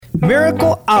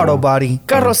Miracle Auto Body,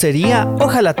 carrocería,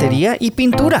 hojalatería y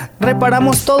pintura.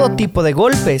 Reparamos todo tipo de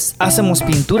golpes, hacemos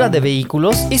pintura de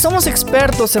vehículos y somos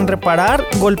expertos en reparar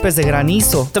golpes de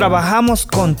granizo. Trabajamos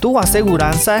con tu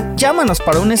aseguranza. Llámanos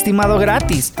para un estimado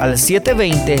gratis al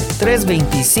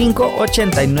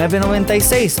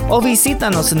 720-325-8996 o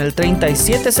visítanos en el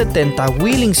 3770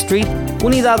 Wheeling Street,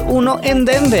 Unidad 1 en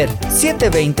Denver.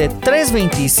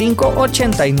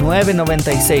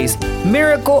 720-325-8996.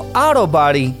 Miracle Auto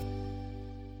Body.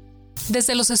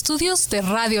 Desde los estudios de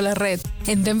Radio La Red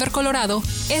en Denver, Colorado,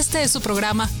 este es su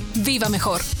programa Viva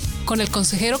Mejor, con el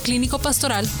consejero clínico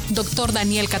pastoral Dr.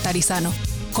 Daniel Catarizano,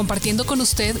 compartiendo con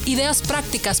usted ideas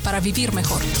prácticas para vivir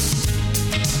mejor.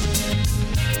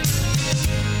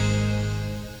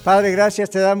 Padre, gracias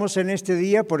te damos en este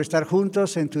día por estar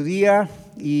juntos en tu día,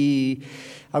 y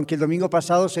aunque el domingo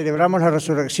pasado celebramos la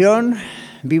resurrección,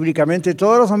 bíblicamente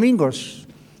todos los domingos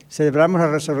celebramos la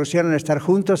resurrección al estar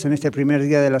juntos en este primer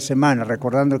día de la semana,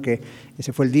 recordando que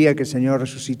ese fue el día que el Señor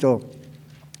resucitó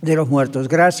de los muertos.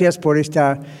 Gracias por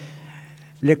esta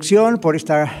lección, por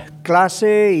esta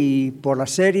clase y por la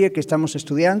serie que estamos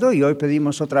estudiando. Y hoy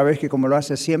pedimos otra vez que, como lo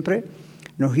haces siempre,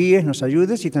 nos guíes, nos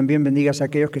ayudes y también bendigas a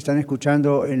aquellos que están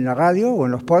escuchando en la radio o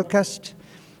en los podcasts,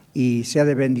 y sea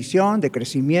de bendición, de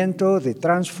crecimiento, de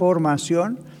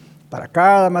transformación para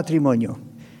cada matrimonio.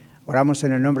 Oramos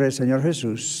en el nombre del Señor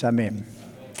Jesús. Amén.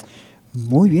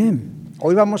 Muy bien.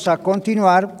 Hoy vamos a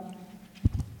continuar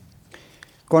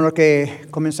con lo que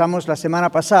comenzamos la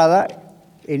semana pasada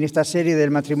en esta serie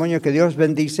del matrimonio que Dios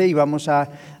bendice, y vamos a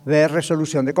ver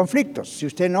resolución de conflictos. Si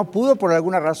usted no pudo por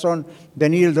alguna razón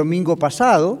venir el domingo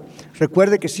pasado,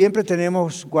 recuerde que siempre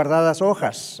tenemos guardadas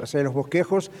hojas, o sea, los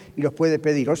bosquejos, y los puede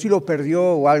pedir. O si lo perdió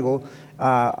o algo,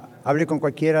 hable con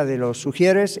cualquiera de los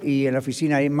sugieres y en la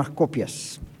oficina hay más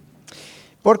copias.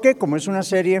 Porque como es una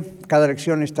serie, cada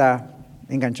lección está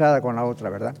enganchada con la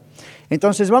otra, ¿verdad?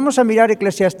 Entonces vamos a mirar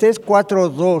Eclesiastés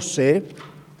 4:12.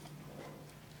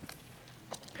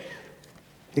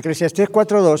 Eclesiastés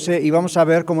 4:12, y vamos a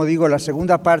ver, como digo, la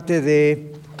segunda parte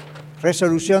de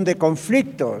resolución de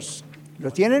conflictos.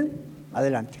 ¿Lo tienen?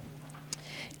 Adelante.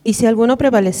 Y si alguno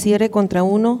prevaleciere contra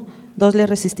uno, dos le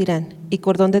resistirán, y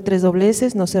cordón de 3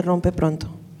 dobleces no se rompe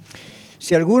pronto.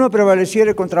 Si alguno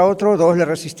prevaleciere contra otro, dos le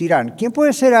resistirán. ¿Quién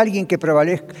puede ser alguien que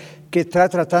prevalezca, que está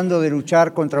tratando de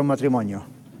luchar contra un matrimonio?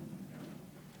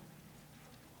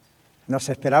 No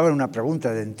se esperaba una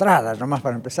pregunta de entrada, nomás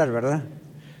para empezar, ¿verdad?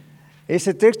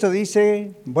 Ese texto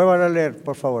dice, vuelvan a leer,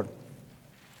 por favor.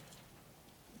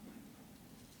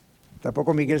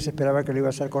 Tampoco Miguel se esperaba que lo iba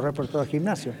a hacer correr por todo el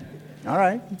gimnasio. All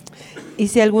right. Y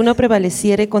si alguno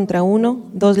prevaleciere contra uno,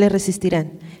 dos le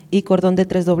resistirán, y cordón de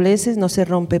 3 dobleces no se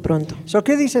rompe pronto.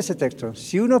 ¿Qué dice ese texto?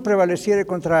 Si uno prevaleciere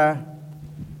contra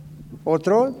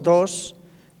otro, dos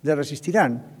le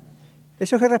resistirán.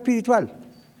 Eso es guerra espiritual.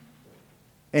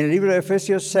 En el libro de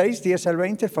Efesios 6, 10 al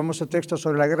 20, el famoso texto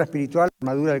sobre la guerra espiritual,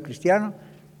 la armadura del cristiano,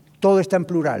 todo está en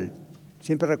plural.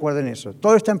 Siempre recuerden eso.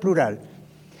 Todo está en plural.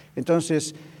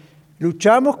 Entonces,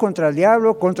 luchamos contra el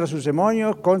diablo, contra sus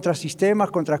demonios, contra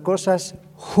sistemas, contra cosas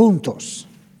juntos.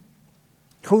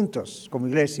 Juntos, como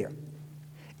iglesia.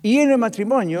 Y en el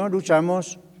matrimonio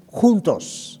luchamos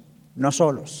juntos, no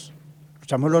solos.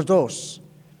 Luchamos los dos.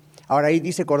 Ahora ahí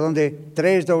dice cordón de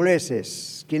 3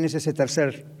 dobleces. ¿Quién es ese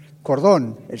tercer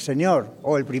cordón? El Señor,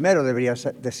 o el primero debería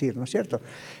decir, ¿no es cierto?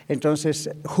 Entonces,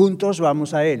 juntos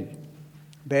vamos a Él.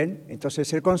 ¿Ven?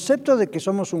 Entonces, el concepto de que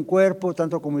somos un cuerpo,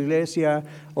 tanto como iglesia,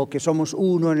 o que somos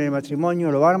uno en el matrimonio,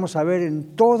 lo vamos a ver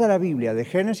en toda la Biblia, de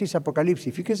Génesis a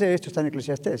Apocalipsis. Fíjese, esto está en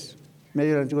Eclesiastés,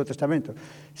 medio del Antiguo Testamento.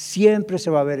 Siempre se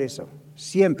va a ver eso,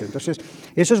 siempre. Entonces,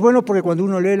 eso es bueno porque cuando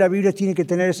uno lee la Biblia tiene que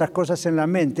tener esas cosas en la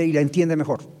mente y la entiende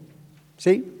mejor.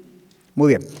 ¿Sí? Muy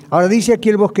bien. Ahora dice aquí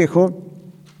el bosquejo,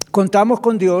 contamos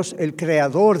con Dios, el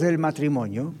creador del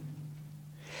matrimonio,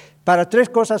 para 3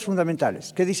 cosas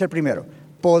fundamentales. ¿Qué dice el primero?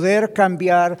 Poder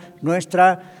cambiar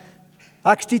nuestra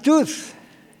actitud.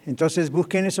 Entonces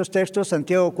busquen esos textos,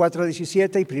 Santiago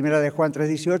 4:17 y Primera de Juan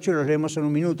 3:18, y los leemos en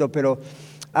un minuto, pero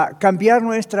cambiar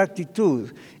nuestra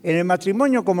actitud. En el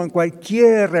matrimonio, como en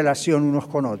cualquier relación unos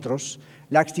con otros,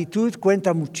 la actitud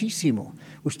cuenta muchísimo.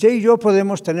 Usted y yo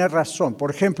podemos tener razón.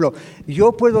 Por ejemplo,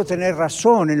 yo puedo tener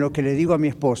razón en lo que le digo a mi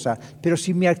esposa, pero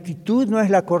si mi actitud no es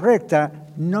la correcta,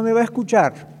 no me va a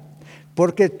escuchar.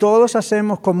 Porque todos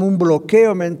hacemos como un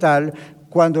bloqueo mental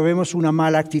cuando vemos una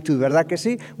mala actitud, ¿verdad que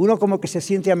sí? Uno como que se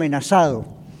siente amenazado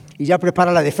y ya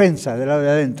prepara la defensa del lado de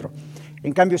adentro.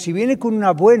 En cambio, si viene con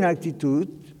una buena actitud,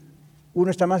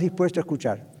 uno está más dispuesto a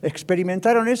escuchar.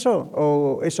 ¿Experimentaron eso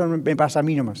o eso me pasa a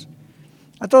mí nomás?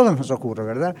 A todos nos ocurre,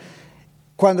 ¿verdad?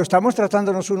 Cuando estamos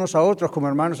tratándonos unos a otros como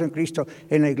hermanos en Cristo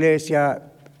en la iglesia,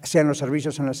 sean los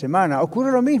servicios en la semana,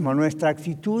 ocurre lo mismo. Nuestra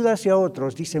actitud hacia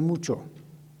otros dice mucho.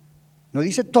 No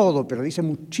dice todo, pero dice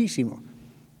muchísimo.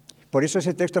 Por eso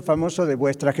ese texto famoso de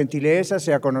vuestra gentileza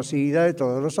sea conocida de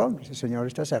todos los hombres. El Señor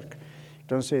está cerca.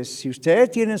 Entonces, si usted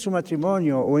tiene en su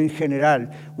matrimonio o en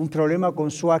general un problema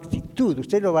con su actitud,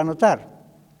 usted lo va a notar.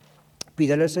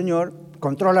 Pídale al Señor,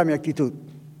 controla mi actitud.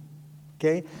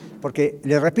 ¿Okay? Porque,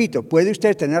 le repito, puede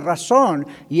usted tener razón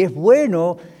y es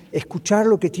bueno escuchar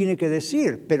lo que tiene que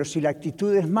decir, pero si la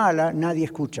actitud es mala, nadie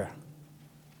escucha.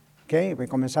 ¿Okay?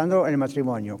 Comenzando en el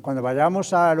matrimonio. Cuando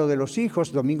vayamos a lo de los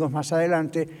hijos, domingos más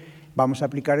adelante, vamos a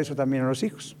aplicar eso también a los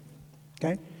hijos.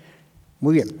 ¿Okay?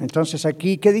 Muy bien, entonces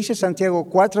aquí, ¿qué dice Santiago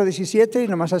 4:17? Y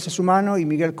nomás hace su mano y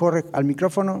Miguel corre al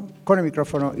micrófono, con el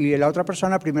micrófono, y la otra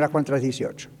persona, 1 Juan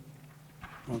 3:18.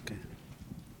 Okay.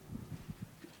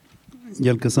 Y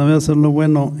el que sabe hacer lo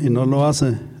bueno y no lo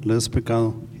hace, le es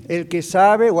pecado. El que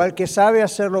sabe o al que sabe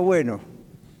hacer lo bueno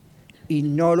y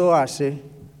no lo hace,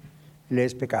 le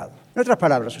es pecado. En otras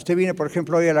palabras, usted viene, por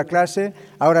ejemplo, hoy a la clase,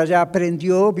 ahora ya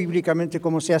aprendió bíblicamente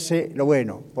cómo se hace lo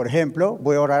bueno. Por ejemplo,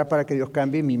 voy a orar para que Dios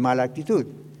cambie mi mala actitud.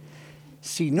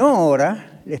 Si no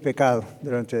ora, le es pecado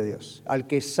delante de Dios. Al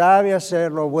que sabe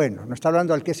hacer lo bueno, no está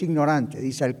hablando al que es ignorante,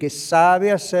 dice al que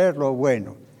sabe hacer lo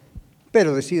bueno,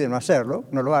 pero decide no hacerlo,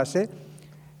 no lo hace,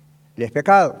 le es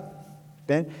pecado.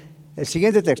 ¿Ven? El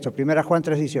siguiente texto, 1 Juan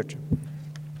 3:18.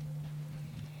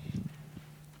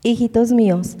 Hijitos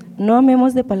míos, no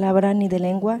amemos de palabra ni de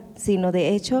lengua, sino de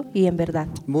hecho y en verdad.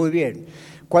 Muy bien.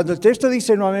 Cuando el texto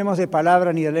dice no amemos de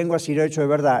palabra ni de lengua, sino de hecho de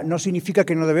verdad, no significa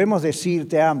que no debemos decir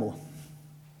te amo.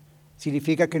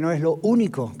 Significa que no es lo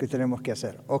único que tenemos que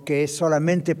hacer, o que es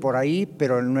solamente por ahí,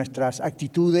 pero en nuestras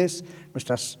actitudes,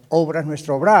 nuestras obras,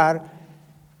 nuestro obrar,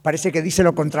 parece que dice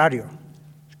lo contrario.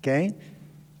 ¿Okay?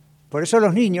 Por eso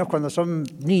los niños, cuando son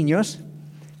niños,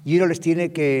 y uno les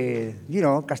tiene que,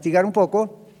 castigar un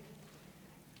poco,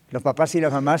 los papás y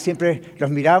las mamás siempre los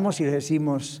miramos y les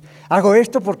decimos, hago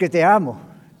esto porque te amo.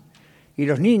 Y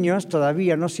los niños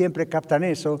todavía no siempre captan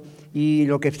eso y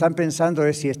lo que están pensando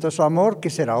es, si esto es amor,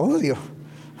 ¿qué será odio?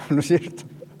 ¿No es cierto?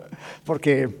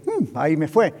 Porque ahí me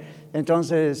fue.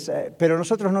 Entonces, pero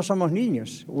nosotros no somos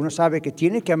niños. Uno sabe que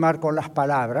tiene que amar con las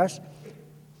palabras,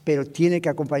 pero tiene que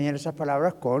acompañar esas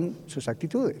palabras con sus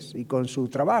actitudes y con su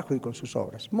trabajo y con sus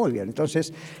obras. Muy bien,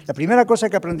 entonces la primera cosa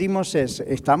que aprendimos es,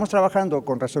 estamos trabajando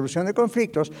con resolución de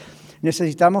conflictos,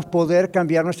 necesitamos poder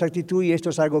cambiar nuestra actitud y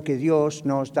esto es algo que Dios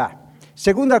nos da.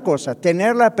 Segunda cosa,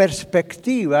 tener la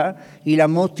perspectiva y la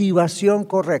motivación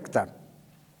correcta.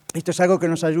 Esto es algo que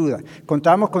nos ayuda.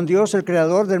 Contamos con Dios, el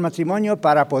creador del matrimonio,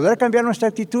 para poder cambiar nuestra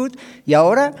actitud y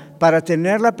ahora para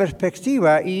tener la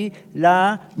perspectiva y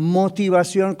la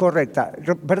motivación correcta.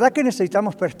 ¿Verdad que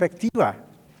necesitamos perspectiva?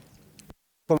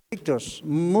 Conflictos.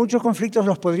 Muchos conflictos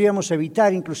los podríamos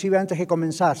evitar, inclusive antes que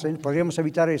comenzasen, podríamos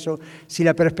evitar eso si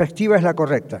la perspectiva es la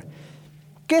correcta.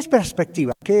 ¿Qué es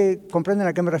perspectiva? ¿Comprenden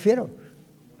a qué me refiero?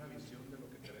 Una visión de lo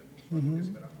que queremos, lo que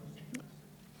esperamos.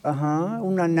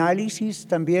 Un análisis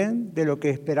también de lo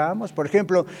que esperamos. Por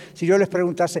ejemplo, si yo les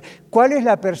preguntase, ¿cuál es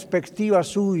la perspectiva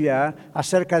suya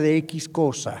acerca de X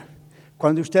cosa?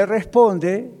 Cuando usted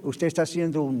responde, usted está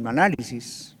haciendo un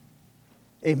análisis.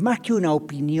 Es más que una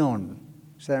opinión,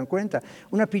 ¿se dan cuenta?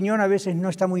 Una opinión a veces no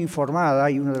está muy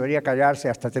informada y uno debería callarse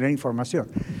hasta tener información.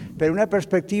 Pero una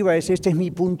perspectiva es, este es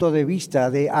mi punto de vista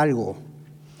de algo.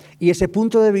 Y ese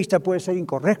punto de vista puede ser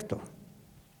incorrecto.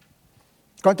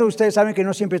 ¿Cuántos de ustedes saben que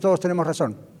no siempre todos tenemos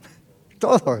razón?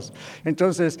 Todos.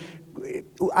 Entonces,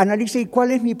 analice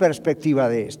cuál es mi perspectiva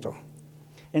de esto.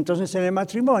 Entonces, en el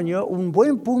matrimonio, un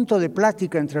buen punto de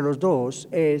plática entre los dos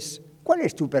es, ¿cuál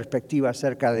es tu perspectiva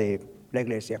acerca de la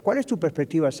iglesia? ¿Cuál es tu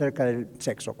perspectiva acerca del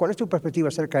sexo? ¿Cuál es tu perspectiva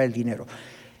acerca del dinero?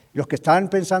 Los que están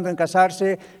pensando en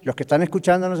casarse, los que están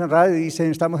escuchándonos en radio y dicen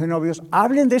estamos de novios,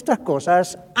 hablen de estas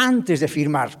cosas antes de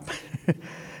firmar.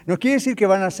 No quiere decir que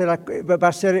va a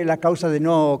ser la causa de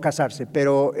no casarse,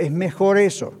 pero es mejor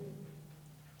eso,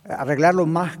 arreglarlo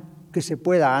más que se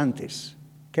pueda antes.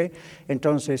 ¿Okay?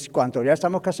 Entonces, cuando ya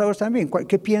estamos casados también,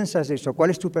 ¿qué piensas de eso?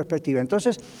 ¿Cuál es tu perspectiva?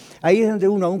 Entonces, ahí es donde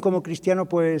uno, aún como cristiano,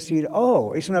 puede decir,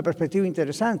 es una perspectiva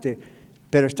interesante,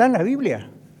 pero está en la Biblia.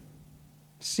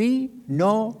 Sí,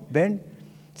 no, ven.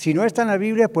 Si no está en la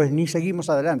Biblia, pues ni seguimos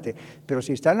adelante. Pero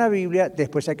si está en la Biblia,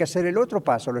 después hay que hacer el otro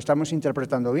paso. ¿Lo estamos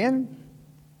interpretando bien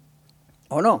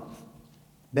o no?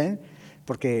 ¿Ven?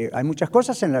 Porque hay muchas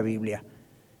cosas en la Biblia.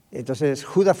 Entonces,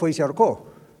 Judas fue y se ahorcó.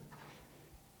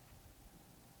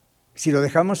 Si lo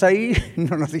dejamos ahí,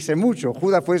 no nos dice mucho.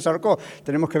 Judas fue y se ahorcó.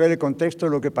 Tenemos que ver el contexto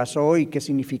de lo que pasó y qué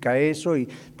significa eso y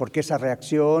por qué esa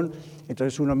reacción.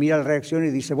 Entonces uno mira la reacción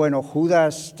y dice, bueno,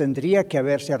 Judas tendría que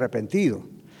haberse arrepentido.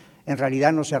 En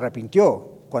realidad no se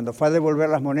arrepintió. Cuando fue a devolver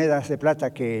las monedas de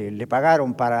plata que le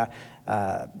pagaron para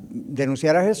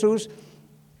denunciar a Jesús,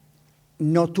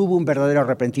 no tuvo un verdadero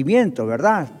arrepentimiento,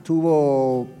 ¿verdad?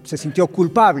 Se sintió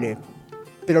culpable,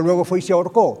 pero luego fue y se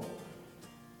ahorcó.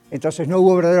 Entonces no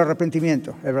hubo verdadero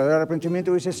arrepentimiento. El verdadero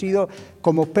arrepentimiento hubiese sido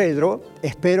como Pedro,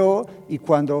 esperó, y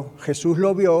cuando Jesús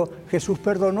lo vio, Jesús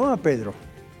perdonó a Pedro,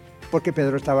 porque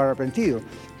Pedro estaba arrepentido.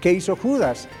 ¿Qué hizo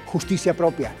Judas? Justicia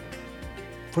propia.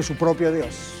 Fue su propio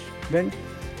Dios. ¿Ven?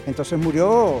 Entonces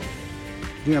murió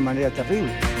de una manera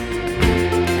terrible.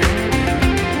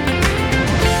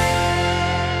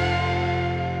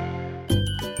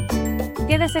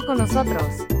 Quédese con nosotros.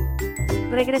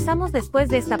 Regresamos después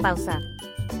de esta pausa.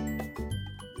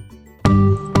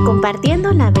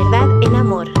 Compartiendo la verdad en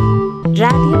amor.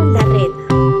 Radio La Red.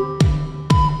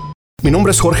 Mi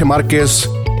nombre es Jorge Márquez,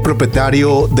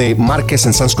 propietario de Márquez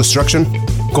 & Sons Construction,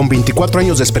 con 24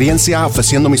 años de experiencia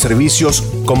ofreciendo mis servicios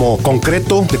como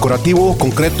concreto decorativo,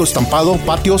 concreto estampado,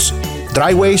 patios,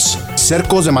 driveways,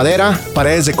 cercos de madera,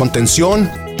 paredes de contención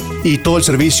y todo el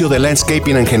servicio de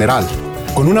landscaping en general.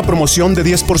 Con una promoción de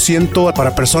 10%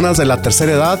 para personas de la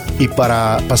tercera edad y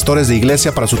para pastores de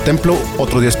iglesia para su templo,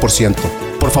 otro 10%.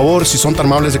 Por favor, si son tan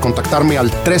amables de contactarme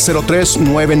al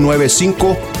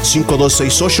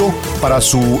 303-995-5268 para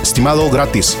su estimado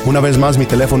gratis. Una vez más, mi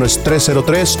teléfono es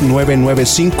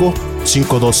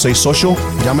 303-995-5268.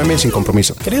 Llámeme sin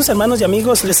compromiso. Queridos hermanos y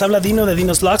amigos, les habla Dino de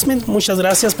Dino's Locksmith. Muchas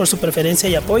gracias por su preferencia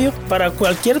y apoyo. Para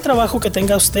cualquier trabajo que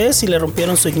tenga usted, si le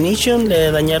rompieron su ignition, le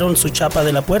dañaron su chapa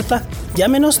de la puerta,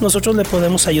 llámenos, nosotros le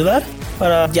podemos ayudar.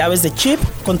 Para llaves de chip,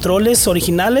 controles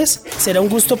originales, será un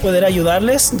gusto poder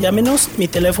ayudarles. Llámenos, mi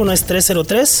teléfono es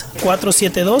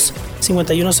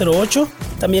 303-472-5108.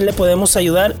 También le podemos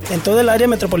ayudar en todo el área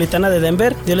metropolitana de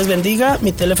Denver. Dios les bendiga.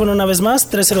 Mi teléfono una vez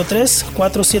más,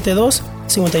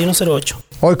 303-472-5108.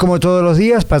 Hoy, como todos los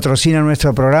días, patrocina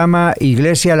nuestro programa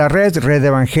Iglesia La Red, Red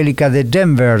Evangélica de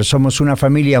Denver. Somos una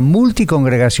familia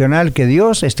multicongregacional que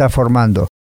Dios está formando.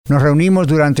 Nos reunimos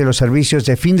durante los servicios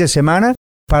de fin de semana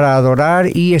para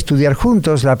adorar y estudiar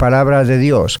juntos la palabra de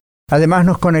Dios. Además,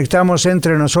 nos conectamos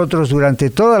entre nosotros durante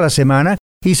toda la semana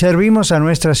y servimos a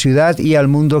nuestra ciudad y al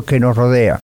mundo que nos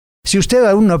rodea. Si usted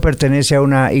aún no pertenece a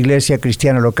una iglesia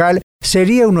cristiana local,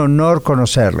 sería un honor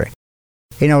conocerle.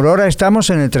 En Aurora estamos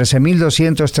en el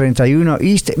 13231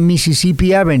 East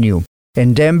Mississippi Avenue.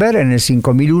 En Denver, en el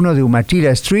 5001 de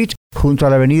Umatilla Street, junto a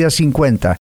la avenida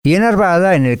 50. Y en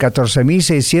Arvada, en el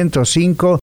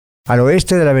 14605 al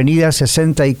oeste de la avenida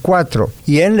 64,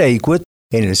 y en Lakewood,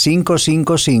 en el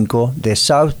 555 de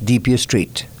South Deepie Street.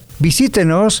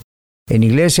 Visítenos en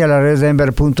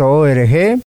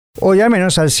iglesialareddenver.org o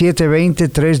llámenos al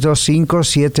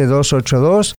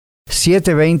 720-325-7282,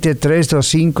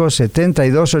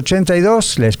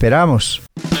 720-325-7282. Le esperamos.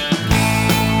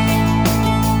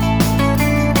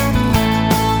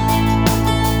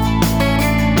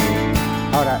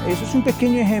 Ahora, eso es un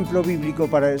pequeño ejemplo bíblico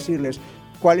para decirles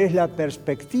cuál es la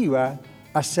perspectiva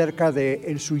acerca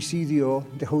del suicidio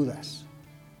de Judas.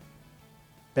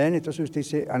 ¿Ven? Entonces usted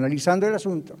dice, analizando el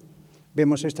asunto,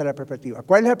 vemos esta la perspectiva.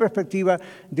 ¿Cuál es la perspectiva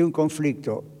de un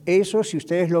conflicto? Eso, si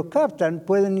ustedes lo captan,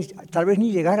 pueden tal vez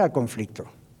ni llegar al conflicto.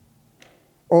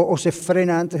 O se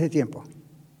frena antes de tiempo.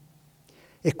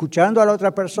 Escuchando a la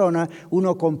otra persona,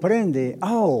 uno comprende,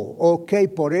 ok,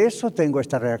 por eso tengo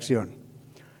esta reacción.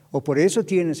 O por eso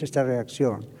tienes esta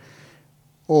reacción.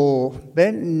 O,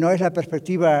 ven, no es la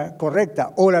perspectiva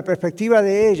correcta, o la perspectiva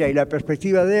de ella y la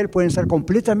perspectiva de él pueden ser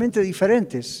completamente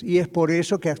diferentes, y es por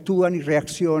eso que actúan y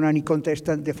reaccionan y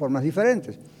contestan de formas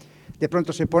diferentes. De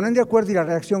pronto se ponen de acuerdo y la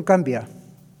reacción cambia.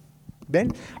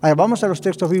 ¿Ven? Ahora vamos a los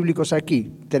textos bíblicos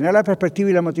aquí, tener la perspectiva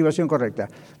y la motivación correcta.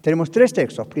 Tenemos 3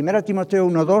 textos, 1 Timoteo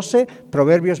 1:12,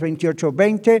 Proverbios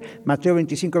 28:20, Mateo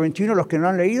 25:21, los que no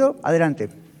han leído, adelante.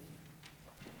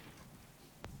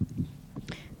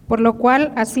 Por lo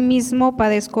cual, asimismo,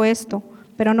 padezco esto,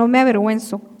 pero no me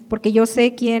avergüenzo, porque yo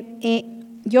sé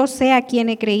a quién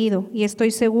he creído, y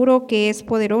estoy seguro que es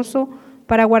poderoso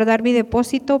para guardar mi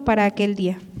depósito para aquel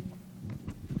día.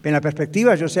 En la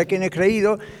perspectiva, yo sé a quién he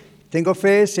creído, tengo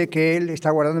fe, sé que Él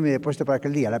está guardando mi depósito para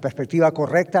aquel día. La perspectiva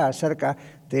correcta acerca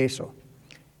de eso.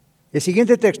 El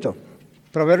siguiente texto,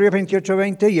 Proverbios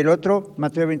 28:20 y el otro,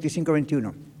 Mateo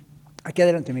 25:21. Aquí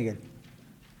adelante, Miguel.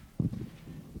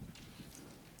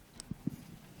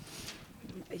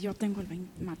 Yo tengo el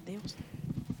Mateo.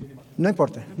 No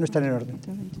importa, no está en el orden.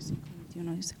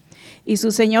 21 dice. Y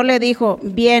su señor le dijo,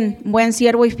 bien, buen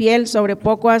siervo y fiel, sobre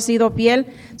poco has sido fiel,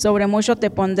 sobre mucho te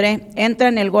pondré, entra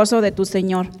en el gozo de tu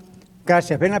señor.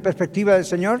 Gracias. ¿Ven la perspectiva del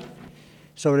Señor?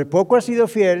 Sobre poco has sido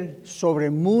fiel, sobre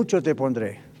mucho te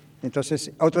pondré.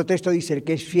 Entonces, otro texto dice, el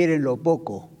que es fiel en lo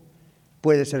poco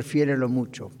puede ser fiel en lo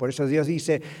mucho. Por eso Dios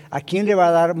dice, ¿a quién le va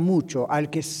a dar mucho? Al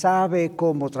que sabe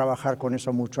cómo trabajar con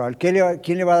eso mucho.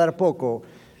 ¿Quién le va a dar poco?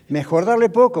 Mejor darle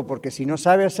poco, porque si no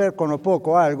sabe hacer con lo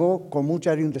poco algo, con mucho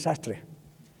haría un desastre.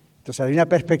 Entonces hay una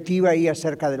perspectiva ahí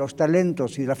acerca de los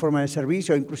talentos y de la forma de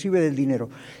servicio, inclusive del dinero.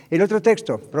 El otro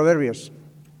texto, Proverbios.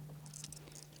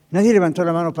 Nadie levantó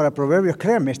la mano para Proverbios,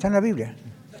 créanme, está en la Biblia.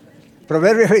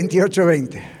 Proverbios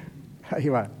 28:20. Ahí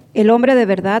va. El hombre de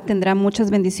verdad tendrá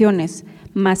muchas bendiciones,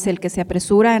 mas el que se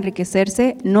apresura a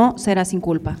enriquecerse no será sin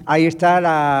culpa. Ahí está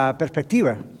la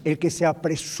perspectiva. El que se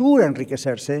apresura a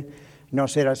enriquecerse no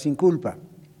será sin culpa.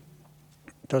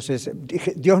 Entonces,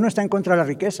 Dios no está en contra de la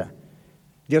riqueza.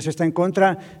 Dios está en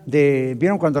contra de,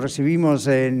 ¿vieron cuando recibimos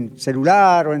en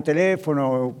celular o en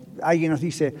teléfono, alguien nos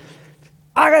dice,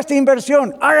 haga esta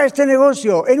inversión, haga este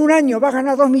negocio, en un año va a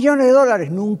ganar $2 millones?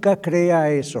 Nunca crea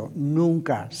eso,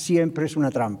 nunca, siempre es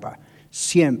una trampa,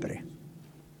 siempre.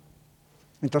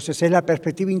 Entonces es la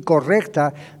perspectiva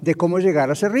incorrecta de cómo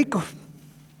llegar a ser rico.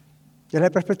 Es la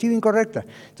perspectiva incorrecta.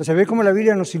 Entonces ve cómo la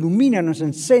Biblia nos ilumina, nos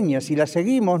enseña, si la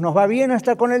seguimos nos va bien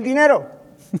hasta con el dinero.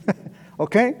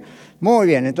 ¿Ok? Muy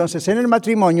bien, entonces en el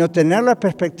matrimonio tener la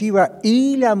perspectiva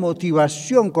y la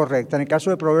motivación correcta. En el caso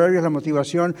de Proverbios la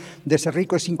motivación de ser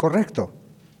rico es incorrecto.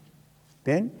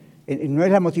 ¿Ven? No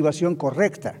es la motivación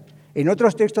correcta. En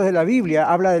otros textos de la Biblia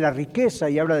habla de la riqueza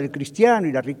y habla del cristiano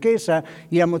y la riqueza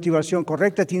y la motivación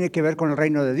correcta tiene que ver con el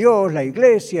reino de Dios, la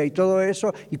iglesia y todo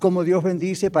eso y cómo Dios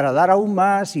bendice para dar aún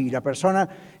más y la persona,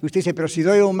 y usted dice, pero si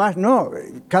doy aún más, no,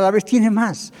 cada vez tiene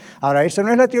más. Ahora, eso no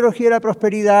es la teología de la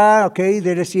prosperidad, ok,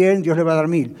 dele 100, Dios le va a dar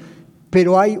 1000.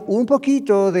 Pero hay un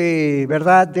poquito de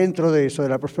verdad dentro de eso, de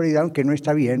la prosperidad, aunque no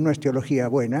está bien, no es teología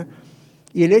buena.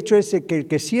 Y el hecho es que el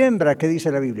que siembra, ¿qué dice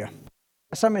la Biblia?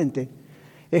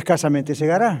 Escasamente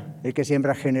segará. El que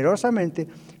siembra generosamente,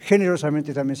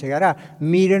 generosamente también segará.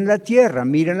 Miren la tierra,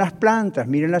 miren las plantas,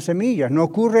 miren las semillas. ¿No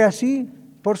ocurre así?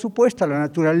 Por supuesto, la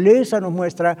naturaleza nos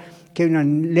muestra que hay una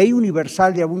ley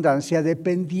universal de abundancia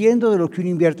dependiendo de lo que uno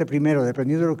invierte primero,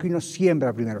 dependiendo de lo que uno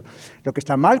siembra primero. Lo que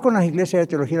está mal con las iglesias de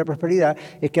teología de la prosperidad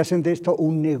es que hacen de esto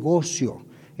un negocio.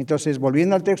 Entonces,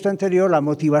 volviendo al texto anterior, la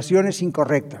motivación es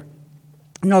incorrecta.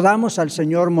 No damos al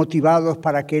Señor motivados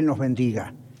para que Él nos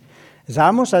bendiga.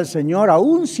 Damos al Señor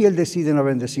aún si Él decide no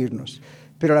bendecirnos,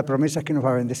 pero la promesa es que nos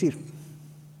va a bendecir.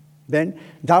 ¿Ven?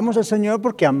 Damos al Señor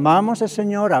porque amamos al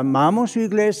Señor, amamos su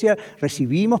iglesia,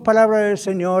 recibimos palabra del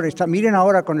Señor. Miren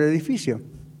ahora con el edificio.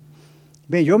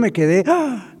 Ven, yo me quedé,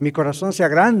 mi corazón se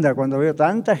agranda cuando veo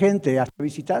tanta gente, hasta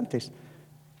visitantes,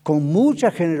 con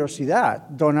mucha generosidad,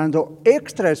 donando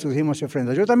extra de sus diezmos y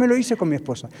ofrendas. Yo también lo hice con mi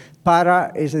esposa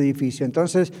para ese edificio.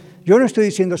 Entonces, yo no estoy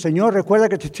diciendo, Señor, recuerda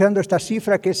que te estoy dando esta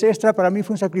cifra que es extra, para mí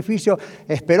fue un sacrificio,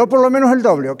 espero por lo menos el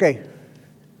doble, ¿ok?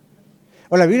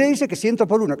 O la Biblia dice que 100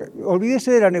 por 1,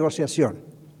 olvídese de la negociación,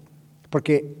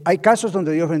 porque hay casos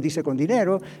donde Dios bendice con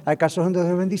dinero, hay casos donde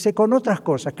Dios bendice con otras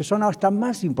cosas que son hasta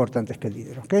más importantes que el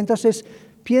dinero, ¿ok? Entonces,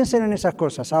 piensen en esas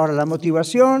cosas. Ahora, la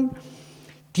motivación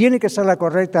tiene que ser la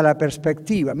correcta, la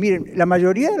perspectiva. Miren, la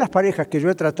mayoría de las parejas que yo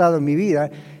he tratado en mi vida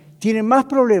tienen más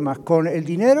problemas con el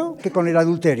dinero que con el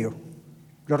adulterio.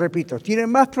 Lo repito, tienen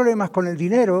más problemas con el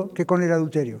dinero que con el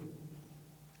adulterio.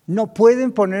 No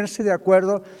pueden ponerse de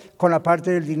acuerdo con la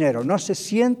parte del dinero. No se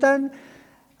sientan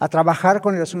a trabajar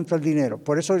con el asunto del dinero.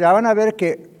 Por eso ya van a ver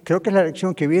que, creo que es la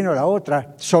lección que viene o la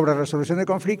otra, sobre resolución de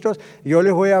conflictos, yo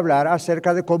les voy a hablar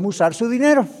acerca de cómo usar su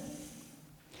dinero.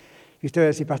 Y usted va a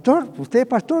decir, pastor, usted es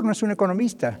pastor, no es un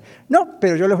economista. No,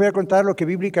 pero yo les voy a contar lo que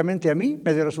bíblicamente a mí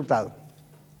me dio resultado.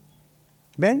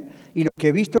 ¿Ven? Y lo que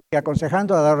he visto que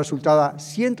aconsejando ha dado resultado a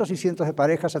cientos y cientos de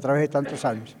parejas a través de tantos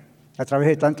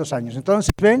años.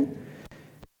 Entonces, ¿ven?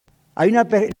 Hay una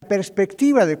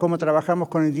perspectiva de cómo trabajamos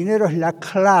con el dinero, es la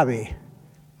clave,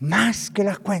 más que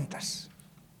las cuentas.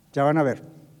 Ya van a ver.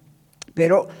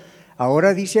 Pero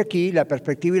ahora dice aquí, la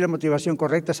perspectiva y la motivación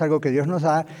correcta es algo que Dios nos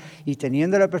da, y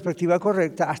teniendo la perspectiva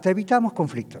correcta, hasta evitamos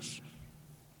conflictos.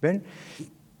 ¿Ven?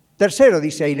 Tercero,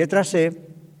 dice ahí, letra C,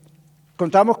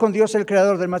 contamos con Dios, el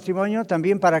creador del matrimonio,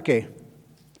 ¿también para qué?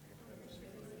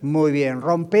 Muy bien,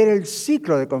 romper el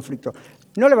ciclo de conflicto.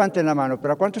 No levanten la mano,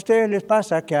 pero ¿a cuántos de ustedes les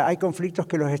pasa que hay conflictos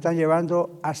que los están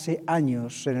llevando hace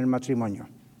años en el matrimonio?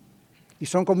 Y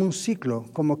son como un ciclo,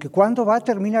 como que ¿cuándo va a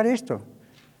terminar esto?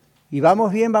 Y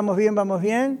vamos bien,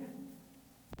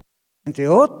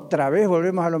 otra vez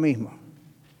volvemos a lo mismo.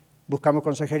 Buscamos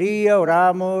consejería,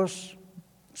 oramos,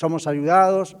 somos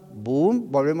ayudados,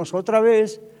 boom, volvemos otra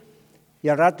vez y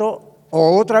al rato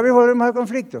otra vez volvemos al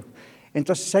conflicto.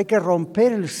 Entonces hay que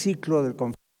romper el ciclo del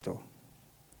conflicto.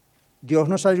 Dios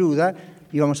nos ayuda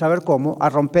y vamos a ver cómo a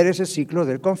romper ese ciclo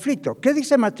del conflicto. ¿Qué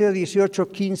dice Mateo 18,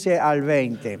 15 al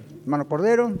 20? Hermano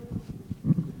Cordero.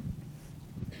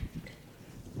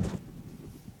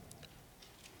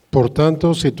 Por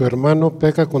tanto, si tu hermano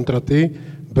peca contra ti,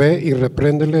 ve y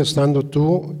repréndele estando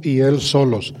tú y él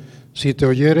solos. Si te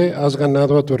oyere, has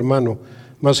ganado a tu hermano.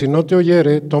 Mas si no te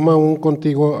oyere, toma aún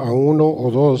contigo a uno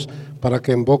o dos, para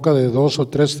que en boca de 2 o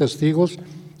 3 testigos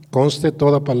conste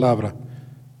toda palabra.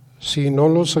 Si no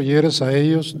los oyeres a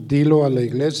ellos, dilo a la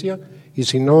iglesia, y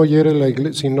si no oyere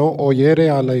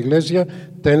a la iglesia,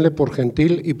 tenle por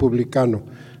gentil y publicano.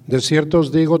 De cierto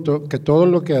os digo que todo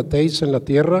lo que atéis en la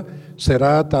tierra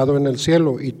será atado en el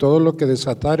cielo, y todo lo que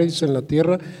desatareis en la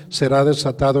tierra será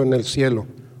desatado en el cielo.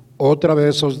 Otra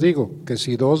vez os digo que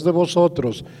si 2 de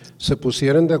vosotros se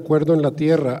pusieren de acuerdo en la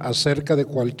tierra acerca de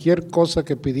cualquier cosa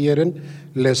que pidieren,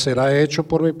 les será hecho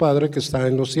por mi Padre que está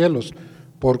en los cielos.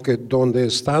 Porque donde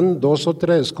están 2 o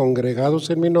 3 congregados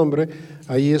en mi nombre,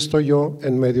 ahí estoy yo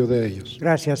en medio de ellos.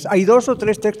 Gracias. Hay 2 o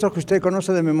 3 textos que usted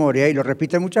conoce de memoria y lo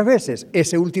repite muchas veces.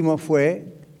 Ese último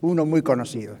fue uno muy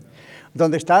conocido.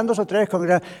 Donde están 2 o 3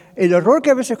 congregados. El error que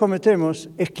a veces cometemos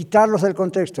es quitarlos del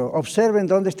contexto. Observen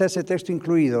dónde está ese texto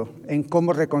incluido en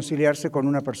cómo reconciliarse con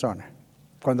una persona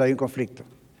cuando hay un conflicto.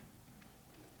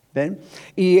 ¿Ven?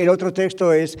 Y el otro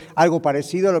texto es algo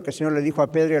parecido a lo que el Señor le dijo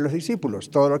a Pedro y a los discípulos.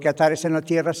 Todo lo que atares en la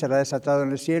tierra será desatado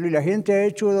en el cielo. Y la gente ha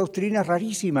hecho doctrinas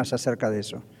rarísimas acerca de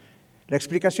eso. La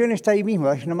explicación está ahí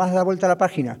mismo, nomás da vuelta a la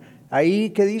página. Ahí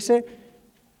que dice,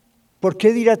 ¿por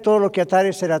qué dirá todo lo que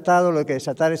atares será atado, lo que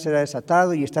desatares será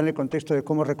desatado? Y está en el contexto de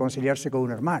cómo reconciliarse con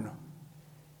un hermano.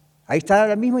 Ahí está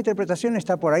la misma interpretación,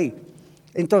 está por ahí.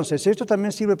 Entonces, esto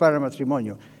también sirve para el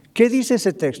matrimonio. ¿Qué dice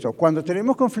ese texto? Cuando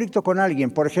tenemos conflicto con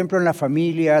alguien, por ejemplo en la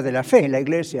familia de la fe, en la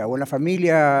iglesia, o en la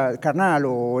familia carnal,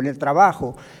 o en el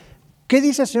trabajo, ¿qué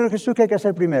dice el Señor Jesús que hay que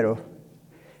hacer primero?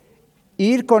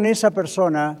 Ir con esa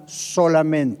persona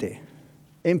solamente,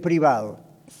 en privado.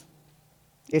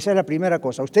 Esa es la primera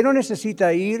cosa. Usted no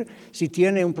necesita ir, si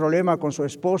tiene un problema con su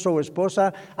esposo o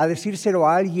esposa, a decírselo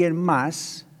a alguien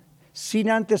más, sin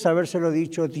antes habérselo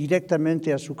dicho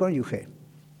directamente a su cónyuge.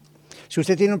 Si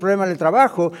usted tiene un problema en el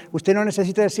trabajo, usted no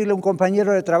necesita decirle a un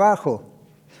compañero de trabajo,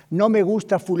 no me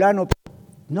gusta fulano.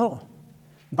 No,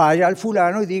 vaya al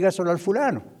fulano y dígaselo al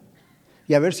fulano.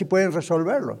 Y a ver si pueden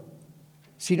resolverlo.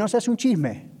 Si no, se hace un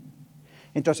chisme.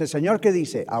 Entonces, el Señor, ¿qué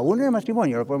dice? Aún en el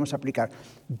matrimonio lo podemos aplicar.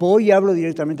 Voy y hablo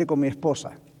directamente con mi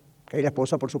esposa. Y la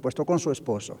esposa, por supuesto, con su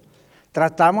esposo.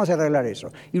 Tratamos de arreglar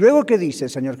eso. Y luego, ¿qué dice el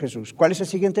Señor Jesús? ¿Cuál es el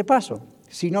siguiente paso?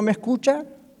 Si no me escucha...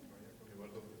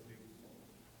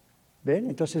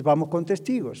 ¿Ven? Entonces vamos con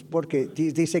testigos, porque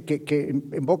dice que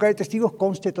en boca de testigos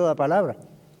conste toda palabra.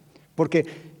 Porque,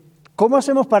 ¿cómo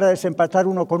hacemos para desempatar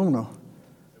uno con uno?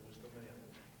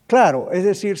 Claro, es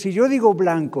decir, si yo digo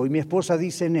blanco y mi esposa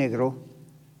dice negro,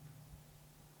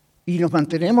 y nos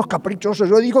mantenemos caprichosos,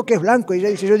 yo digo que es blanco y ella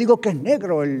dice, yo digo que es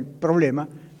negro el problema,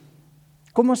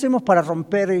 ¿cómo hacemos para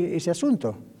romper ese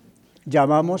asunto?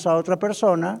 Llamamos a otra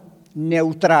persona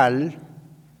neutral.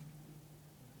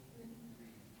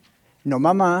 No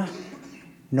mamá,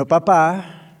 no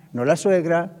papá, no la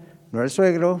suegra, no el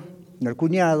suegro, no el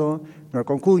cuñado, no el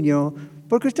concuño,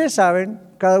 porque ustedes saben,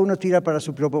 cada uno tira para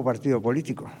su propio partido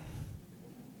político.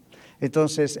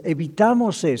 Entonces,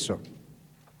 evitamos eso.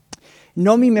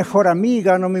 No mi mejor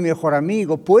amiga, no mi mejor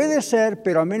amigo, puede ser,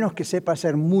 pero a menos que sepa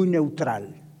ser muy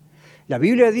neutral. La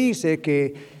Biblia dice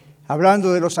que,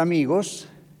 hablando de los amigos,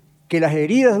 que las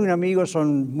heridas de un amigo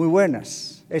son muy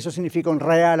buenas. Eso significa un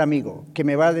real amigo, que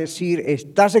me va a decir,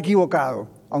 estás equivocado,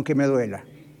 aunque me duela.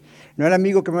 No el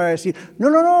amigo que me va a decir,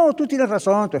 no, tú tienes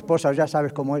razón, tu esposa ya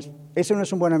sabes cómo es. Ese no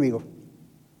es un buen amigo.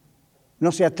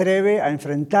 No se atreve a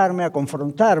enfrentarme, a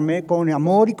confrontarme con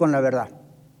amor y con la verdad.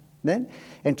 ¿Ven?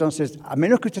 Entonces, a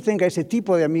menos que usted tenga ese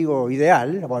tipo de amigo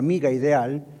ideal o amiga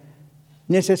ideal,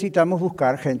 necesitamos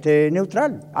buscar gente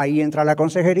neutral. Ahí entra la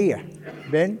consejería.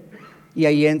 ¿Ven? Y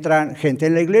ahí entran gente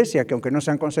en la iglesia, que aunque no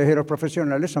sean consejeros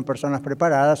profesionales, son personas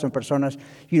preparadas, son personas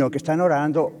que están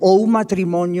orando, o un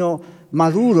matrimonio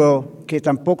maduro que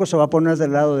tampoco se va a poner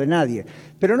del lado de nadie.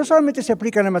 Pero no solamente se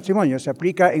aplica en el matrimonio, se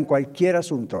aplica en cualquier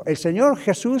asunto. El Señor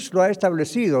Jesús lo ha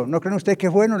establecido. ¿No creen ustedes que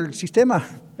es bueno el sistema?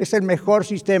 Es el mejor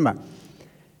sistema.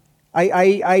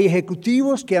 Hay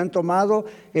ejecutivos que han tomado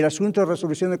el asunto de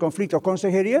resolución de conflictos.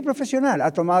 Consejería profesional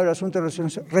ha tomado el asunto de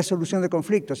resolución de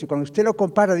conflictos. Y cuando usted lo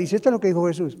compara, dice, esto es lo que dijo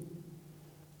Jesús.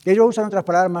 Ellos usan otras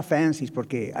palabras más fancy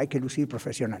porque hay que lucir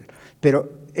profesional,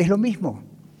 pero es lo mismo.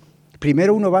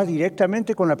 Primero uno va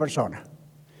directamente con la persona.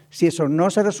 Si eso no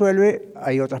se resuelve,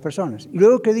 hay otras personas. Y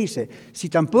luego, ¿qué dice? Si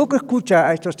tampoco escucha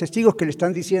a estos testigos que le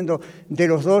están diciendo de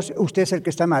los dos, usted es el que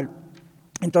está mal.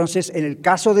 Entonces, en el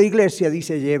caso de iglesia,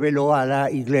 dice, llévelo a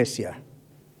la iglesia,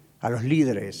 a los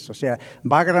líderes. O sea,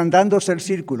 va agrandándose el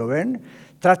círculo, ¿ven?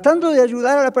 Tratando de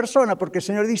ayudar a la persona, porque el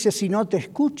Señor dice, si no te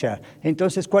escucha,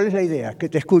 entonces, ¿cuál es la idea? Que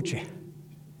te escuche.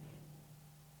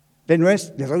 No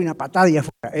es, le doy una patada y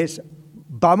afuera, es,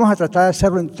 vamos a tratar de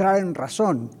hacerlo entrar en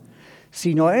razón.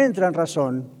 Si no entra en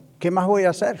razón, ¿qué más voy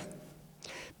a hacer?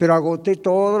 Pero agoté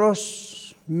todos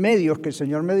los medios que el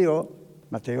Señor me dio,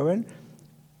 Mateo, ¿ven?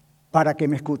 Para que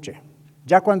me escuche.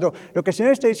 Ya cuando lo que el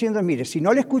Señor está diciendo es, mire, si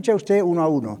no le escucha a usted uno a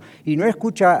uno, y no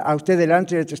escucha a usted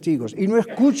delante de testigos, y no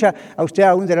escucha a usted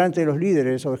aún delante de los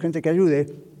líderes o de gente que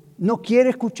ayude, no quiere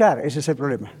escuchar, ese es el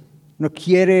problema. No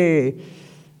quiere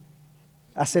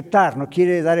aceptar, no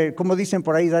quiere dar, como dicen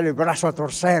por ahí, dar el brazo a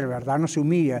torcer, ¿verdad? No se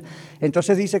humilla.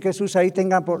 Entonces dice Jesús ahí,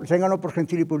 ténganlo por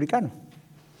gentil y publicano.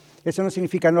 Eso no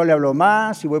significa no le hablo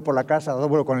más, si voy por la casa,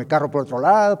 doblo con el carro por otro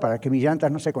lado, para que mis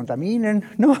llantas no se contaminen.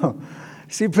 No,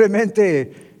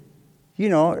 simplemente,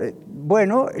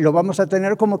 bueno, lo vamos a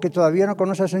tener como que todavía no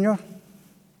conoce al Señor.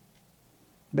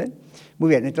 ¿Ven? Muy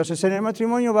bien, entonces en el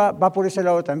matrimonio va por ese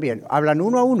lado también. Hablan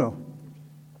uno a uno.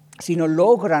 Si no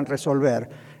logran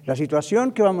resolver la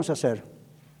situación, ¿qué vamos a hacer?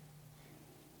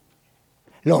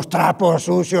 Los trapos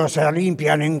sucios se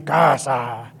limpian en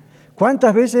casa.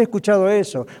 ¿Cuántas veces he escuchado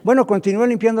eso? Bueno, continúen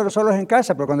limpiándolos solos en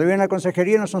casa, pero cuando vienen a la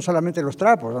consejería no son solamente los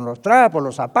trapos, son los trapos,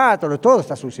 los zapatos, todo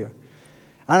está sucio.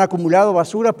 Han acumulado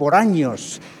basura por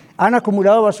años.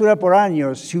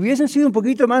 Si hubiesen sido un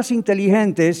poquito más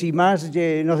inteligentes y más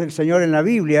llenos del Señor en la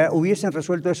Biblia, hubiesen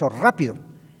resuelto eso rápido.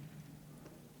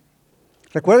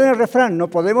 Recuerden el refrán, no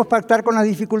podemos pactar con las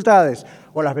dificultades.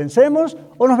 O las vencemos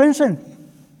o nos vencen.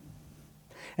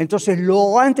 Entonces,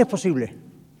 lo antes posible,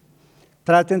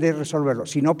 traten de resolverlo.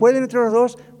 Si no pueden entre los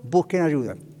dos, busquen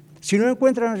ayuda. Si no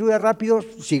encuentran ayuda rápido,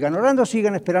 sigan orando,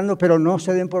 sigan esperando, pero no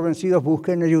se den por vencidos,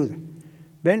 busquen ayuda.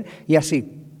 ¿Ven? Y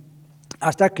así,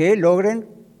 hasta que logren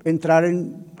entrar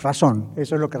en razón.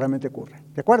 Eso es lo que realmente ocurre.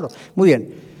 ¿De acuerdo? Muy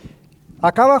bien.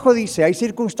 Acá abajo dice, hay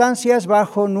circunstancias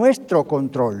bajo nuestro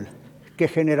control que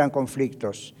generan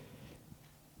conflictos.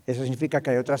 Eso significa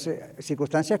que hay otras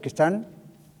circunstancias que están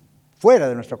fuera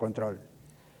de nuestro control.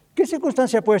 ¿Qué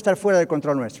circunstancia puede estar fuera del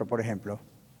control nuestro, por ejemplo?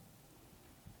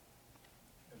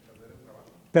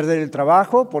 Perder el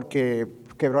trabajo porque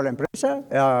quebró la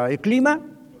empresa, el clima.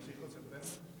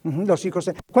 Los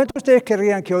hijos. ¿Cuántos de ustedes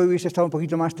querrían que hoy hubiese estado un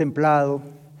poquito más templado?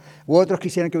 U otros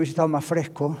quisieran que hubiese estado más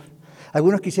fresco.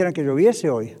 Algunos quisieran que lloviese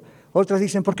hoy. Otros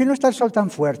dicen, ¿por qué no está el sol tan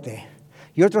fuerte?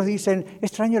 Y otros dicen,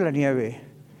 extraño la nieve.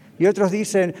 Y otros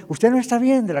dicen, usted no está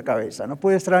bien de la cabeza, no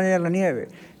puede extrañar la nieve.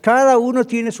 Cada uno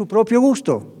tiene su propio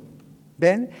gusto.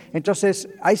 ¿Ven? Entonces,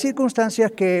 hay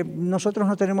circunstancias que nosotros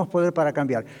no tenemos poder para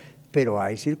cambiar, pero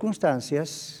hay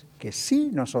circunstancias que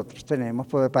sí nosotros tenemos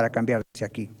poder para cambiar hacia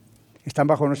aquí. Están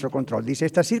bajo nuestro control. Dice,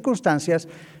 estas circunstancias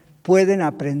pueden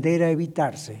aprender a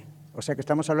evitarse. O sea que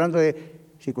estamos hablando de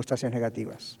circunstancias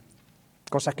negativas,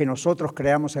 cosas que nosotros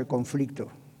creamos el conflicto.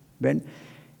 ¿Ven?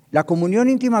 La comunión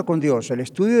íntima con Dios, el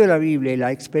estudio de la Biblia y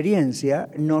la experiencia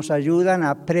nos ayudan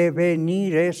a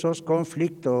prevenir esos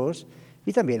conflictos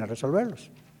y también a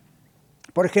resolverlos.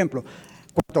 Por ejemplo,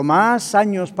 cuanto más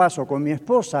años paso con mi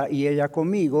esposa y ella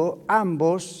conmigo,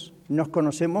 ambos nos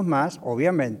conocemos más,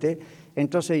 obviamente,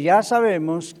 entonces ya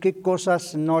sabemos qué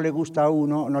cosas no le gusta a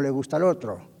uno, no le gusta al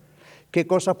otro, qué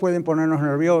cosas pueden ponernos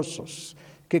nerviosos,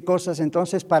 qué cosas,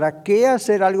 entonces, ¿para qué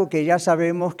hacer algo que ya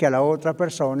sabemos que a la otra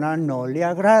persona no le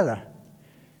agrada?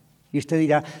 Y usted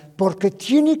dirá, porque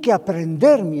tiene que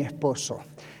aprender mi esposo.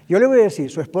 Yo le voy a decir,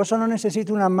 su esposo no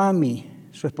necesita una mami,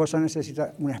 su esposa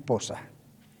necesita una esposa.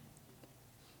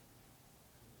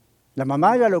 La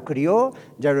mamá ya lo crió,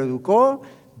 ya lo educó,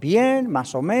 bien,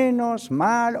 más o menos,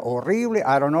 mal, horrible,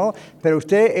 I don't know, pero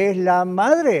usted es la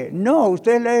madre, no,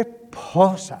 usted es la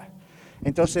esposa.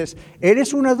 Entonces, él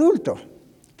es un adulto.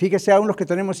 Fíjese aún los que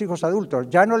tenemos hijos adultos,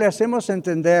 ya no le hacemos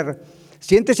entender,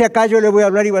 siéntese acá, yo le voy a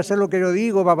hablar y va a hacer lo que yo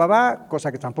digo,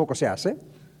 cosa que tampoco se hace.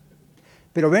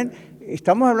 Pero ven,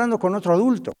 estamos hablando con otro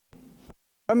adulto.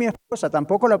 A mi esposa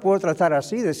tampoco la puedo tratar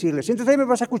así, decirle, siéntese y me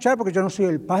vas a escuchar porque yo no soy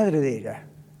el padre de ella.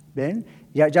 ¿Ven?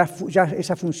 Ya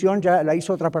esa función ya la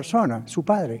hizo otra persona, su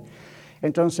padre.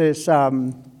 Entonces,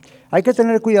 hay que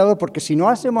tener cuidado porque si no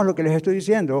hacemos lo que les estoy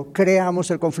diciendo,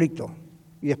 creamos el conflicto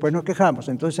y después nos quejamos.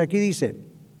 Entonces aquí dice,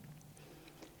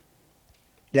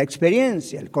 La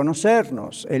experiencia, el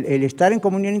conocernos, el estar en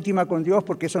comunión íntima con Dios,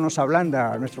 porque eso nos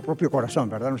ablanda a nuestro propio corazón,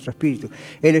 ¿verdad? Nuestro espíritu.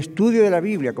 El estudio de la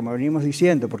Biblia, como venimos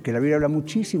diciendo, porque la Biblia habla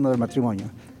muchísimo del matrimonio,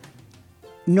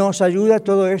 nos ayuda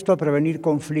todo esto a prevenir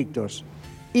conflictos.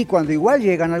 Y cuando igual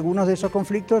llegan algunos de esos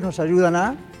conflictos, nos ayudan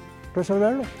a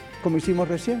resolverlos, como hicimos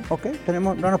recién. ¿Ok?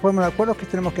 No nos ponemos de acuerdo, ¿qué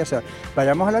tenemos que hacer?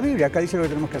 Vayamos a la Biblia, acá dice lo que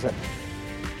tenemos que hacer.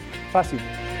 Fácil.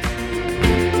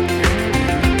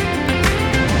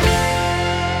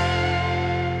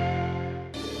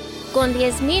 Con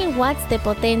 10.000 watts de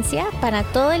potencia para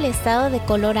todo el estado de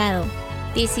Colorado.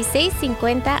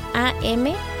 1650 AM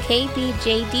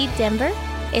KDJD Denver,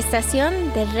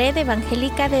 estación de Red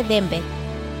Evangélica de Denver.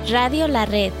 Radio La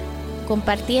Red,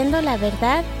 compartiendo la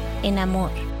verdad en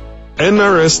amor.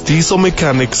 NRS Diesel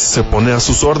Mechanics se pone a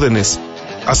sus órdenes.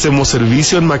 Hacemos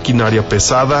servicio en maquinaria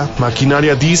pesada,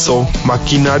 maquinaria diesel,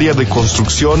 maquinaria de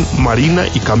construcción, marina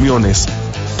y camiones.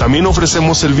 También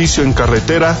ofrecemos servicio en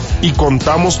carretera y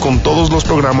contamos con todos los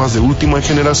programas de última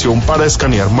generación para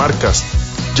escanear marcas.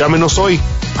 Llámenos hoy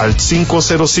al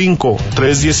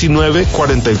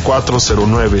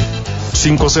 505-319-4409,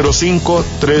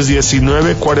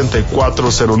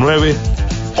 505-319-4409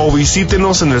 o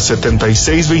visítenos en el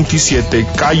 7627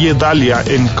 Calle Dahlia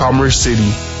en Commerce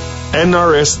City.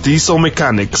 NRS Diesel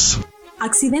Mechanics.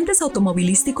 ¿Accidentes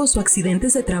automovilísticos o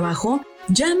accidentes de trabajo?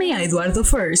 Llame a Eduardo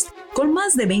First. Con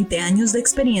más de 20 años de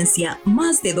experiencia,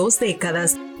 más de 2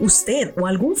 décadas, usted o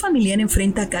algún familiar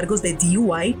enfrenta cargos de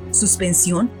DUI,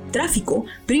 suspensión, tráfico.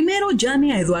 Primero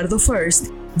llame a Eduardo First.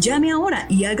 Llame ahora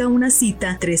y haga una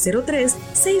cita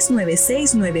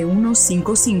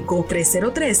 303-696-9155,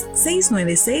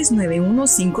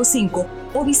 303-696-9155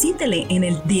 o visítele en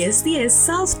el 1010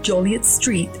 South Joliet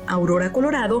Street, Aurora,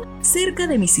 Colorado, cerca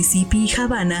de Mississippi y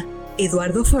Havana.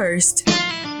 Eduardo First.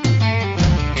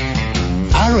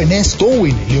 R&S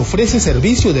Towing le ofrece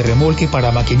servicio de remolque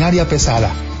para maquinaria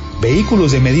pesada,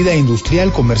 vehículos de medida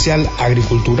industrial, comercial,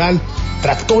 agricultural,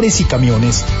 tractores y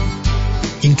camiones,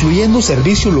 incluyendo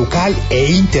servicio local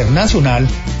e internacional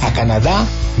a Canadá,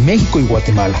 México y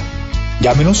Guatemala.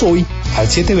 Llámenos hoy al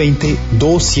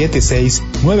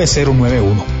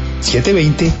 720-276-9091,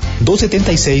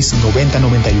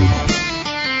 720-276-9091.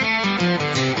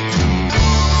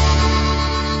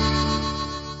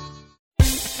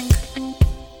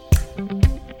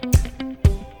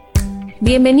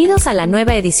 Bienvenidos a la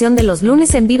nueva edición de los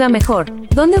lunes en Viva Mejor,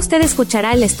 donde usted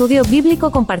escuchará el estudio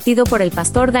bíblico compartido por el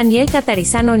pastor Daniel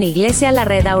Catarizano en Iglesia La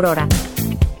Red Aurora.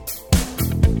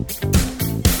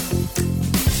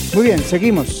 Muy bien,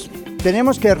 seguimos.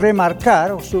 Tenemos que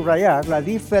remarcar o subrayar la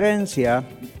diferencia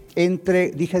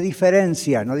entre, dije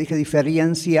diferencia, no dije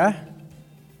diferencia.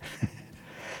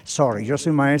 Sorry, yo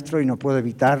soy maestro y no puedo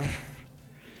evitar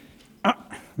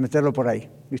meterlo por ahí.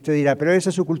 Y usted dirá, pero esa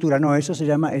es su cultura. No, eso se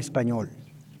llama español.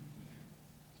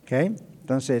 ¿Ok?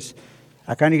 Entonces,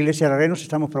 acá en Iglesia La Red nos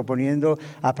estamos proponiendo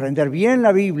aprender bien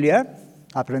la Biblia,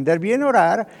 aprender bien a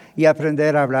orar y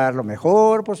aprender a hablar lo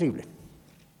mejor posible.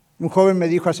 Un joven me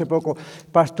dijo hace poco,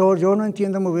 pastor, yo no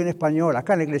entiendo muy bien español,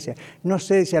 acá en la iglesia. No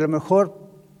sé si a lo mejor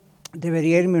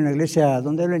debería irme a una iglesia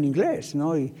donde hablen inglés,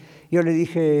 ¿no? Y yo le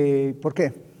dije, ¿por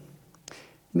qué?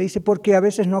 Me dice, porque a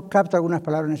veces no capto algunas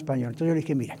palabras en español. Entonces yo le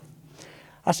dije, mira,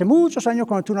 hace muchos años,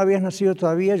 cuando tú no habías nacido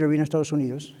todavía, yo vine a Estados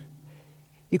Unidos.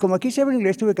 Y como aquí se habla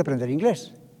inglés, tuve que aprender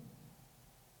inglés.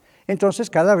 Entonces,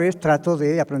 cada vez trato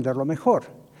de aprenderlo mejor.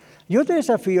 Yo te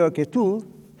desafío a que tú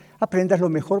aprendas lo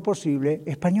mejor posible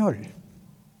español.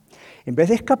 En vez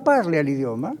de escaparle al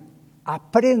idioma,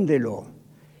 apréndelo.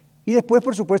 Y después,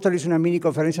 por supuesto, le hice una mini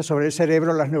conferencia sobre el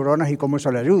cerebro, las neuronas y cómo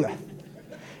eso le ayuda.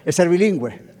 Es ser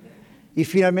bilingüe. Y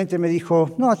finalmente me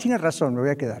dijo, no, tienes razón, me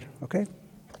voy a quedar, ¿ok?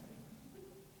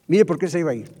 Mire por qué se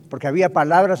iba a ir. Porque había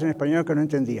palabras en español que no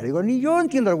entendía. Digo, ni yo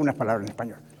entiendo algunas palabras en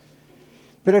español.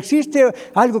 Pero existe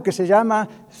algo que se llama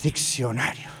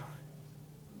diccionario.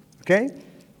 ¿Ok?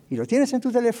 Y lo tienes en tu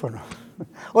teléfono.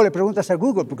 O le preguntas a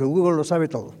Google, porque Google lo sabe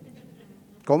todo.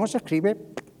 ¿Cómo se escribe?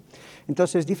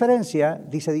 Entonces, diferencia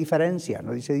dice diferencia,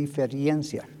 no dice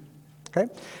diferencia. ¿Okay?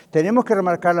 Tenemos que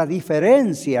remarcar la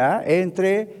diferencia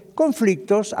entre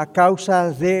conflictos a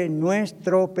causa de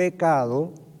nuestro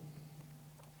pecado,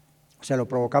 o sea, lo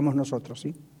provocamos nosotros,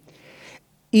 ¿sí?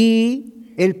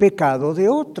 Y el pecado de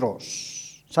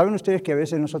otros. Saben ustedes que a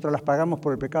veces nosotros las pagamos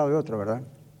por el pecado de otro, ¿verdad?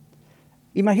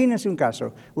 Imagínense un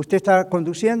caso. Usted está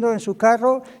conduciendo en su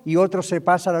carro y otro se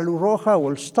pasa la luz roja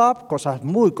o el stop, cosas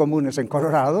muy comunes en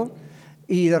Colorado,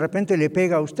 y de repente le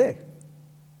pega a usted.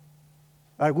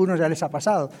 A algunos ya les ha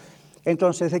pasado.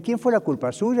 Entonces, ¿de quién fue la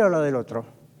culpa? ¿Suya o la del otro?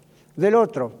 Del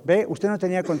otro. ¿Ve? Usted no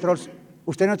tenía control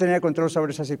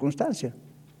sobre esa circunstancia.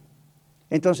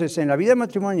 Entonces, en la vida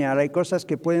matrimonial hay cosas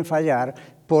que pueden fallar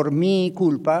por mi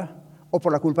culpa o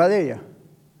por la culpa de ella.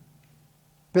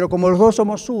 Pero como los dos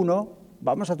somos uno,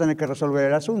 vamos a tener que resolver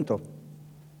el asunto.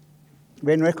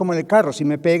 ¿Ven? No es como en el carro, si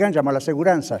me pegan, llamo a la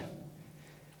aseguranza.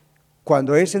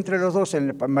 Cuando es entre los dos,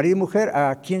 el marido y mujer,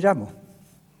 ¿a quién llamo?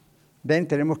 ¿Ven?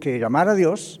 Tenemos que llamar a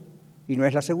Dios y no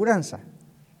es la aseguranza.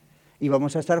 Y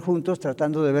vamos a estar juntos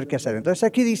tratando de ver qué hacer. Entonces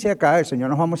aquí dice acá, el Señor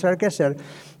nos va a mostrar qué hacer.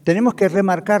 Tenemos que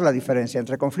remarcar la diferencia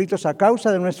entre conflictos a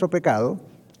causa de nuestro pecado,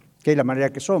 que es la manera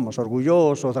que somos,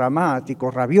 orgullosos,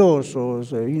 dramáticos,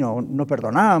 rabiosos, no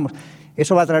perdonamos.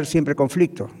 Eso va a traer siempre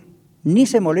conflicto. Ni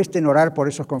se moleste en orar por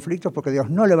esos conflictos porque Dios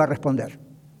no le va a responder.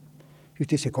 Y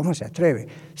usted dice, ¿cómo se atreve?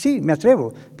 Sí, me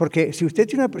atrevo, porque si usted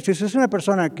es una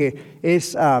persona que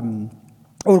es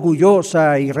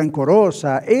orgullosa y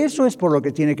rencorosa, eso es por lo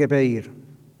que tiene que pedir.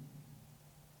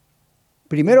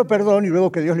 Primero perdón y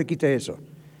luego que Dios le quite eso.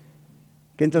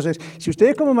 Que entonces, si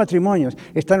ustedes como matrimonios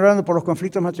están orando por los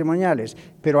conflictos matrimoniales,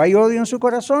 pero hay odio en su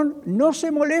corazón, no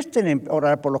se molesten en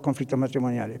orar por los conflictos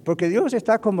matrimoniales, porque Dios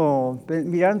está como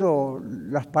mirando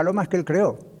las palomas que Él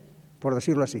creó, por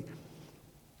decirlo así.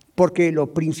 Porque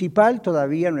lo principal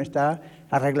todavía no está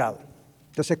arreglado.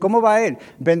 Entonces, ¿cómo va Él?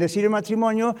 Bendecir el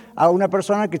matrimonio a una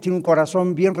persona que tiene un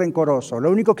corazón bien rencoroso. Lo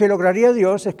único que lograría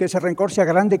Dios es que ese rencor se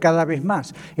agrande cada vez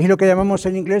más. Es lo que llamamos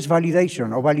en inglés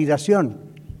validation o validación.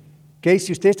 ¿Okay?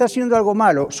 Si usted está haciendo algo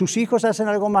malo, sus hijos hacen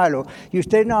algo malo, y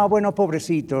usted, no, bueno,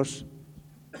 pobrecitos,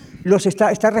 los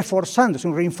está reforzando, es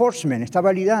un reinforcement, está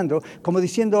validando, como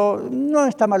diciendo, no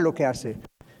está mal lo que hace.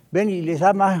 ¿Ven? Y les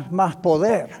da más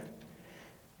poder.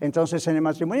 Entonces, en el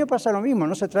matrimonio pasa lo mismo,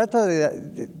 no se trata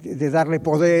de darle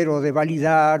poder o de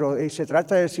validar, se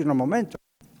trata de decir, no, momento.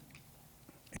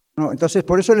 No, entonces,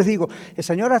 por eso les digo, el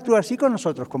Señor actúa así con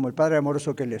nosotros, como el Padre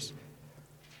amoroso que Él es.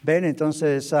 ¿Ven?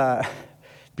 Entonces,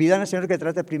 pidan al Señor que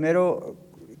trate primero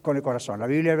con el corazón. La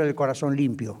Biblia habla del corazón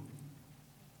limpio.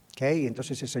 ¿Okay?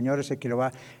 Entonces, el Señor es el que lo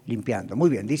va limpiando.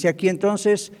 Muy bien, dice aquí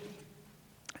entonces,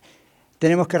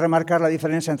 tenemos que remarcar la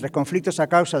diferencia entre conflictos a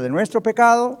causa de nuestro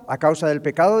pecado, a causa del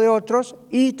pecado de otros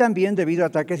y también debido a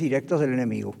ataques directos del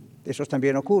enemigo. Esos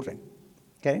también ocurren.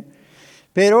 ¿Okay?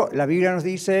 Pero la Biblia nos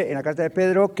dice en la carta de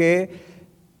Pedro que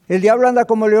el diablo anda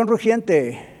como león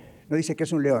rugiente. No dice que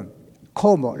es un león.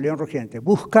 ¿Cómo león rugiente?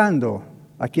 Buscando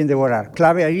a quien devorar.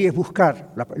 Clave ahí es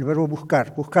buscar, el verbo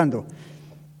buscar, buscando.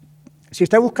 Si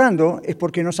está buscando es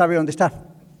porque no sabe dónde está.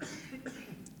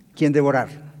 Quien devorar.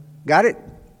 Got it?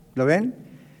 ¿Lo ven?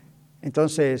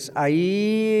 Entonces,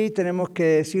 ahí tenemos que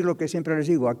decir lo que siempre les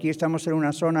digo. Aquí estamos en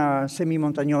una zona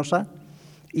semimontañosa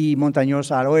y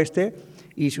montañosa al oeste.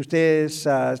 Y si ustedes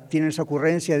tienen esa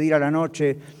ocurrencia de ir a la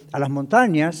noche a las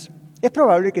montañas, es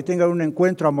probable que tengan un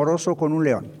encuentro amoroso con un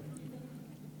león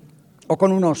o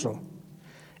con un oso.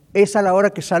 Es a la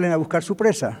hora que salen a buscar su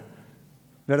presa,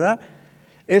 ¿verdad?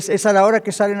 Es a la hora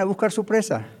que salen a buscar su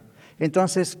presa.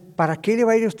 Entonces, ¿para qué le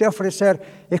va a ir usted a ofrecer?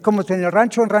 Es como en el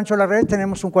rancho, La Red,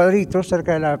 tenemos un cuadrito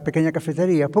cerca de la pequeña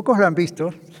cafetería. Pocos lo han visto,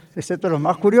 excepto los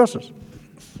más curiosos.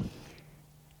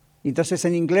 Entonces,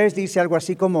 en inglés dice algo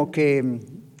así como que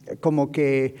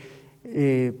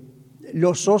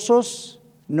los osos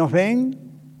nos ven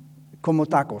como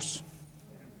tacos.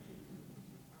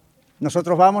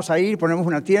 Nosotros vamos a ir, ponemos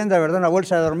una tienda, ¿verdad? Una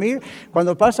bolsa de dormir.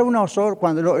 Cuando pasa un oso,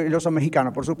 el oso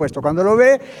mexicano, por supuesto, cuando lo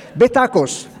ve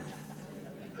tacos.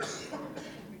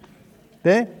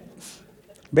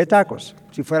 Ve tacos.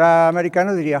 Si fuera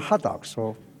americano diría hot dogs.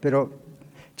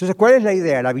 Entonces, ¿cuál es la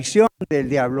idea? La visión del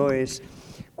diablo es,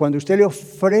 cuando usted le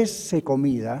ofrece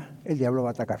comida, el diablo va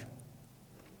a atacar.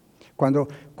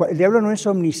 El diablo no es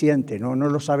omnisciente, no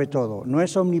lo sabe todo, no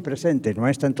es omnipresente, no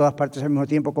está en todas partes al mismo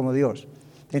tiempo como Dios.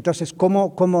 Entonces,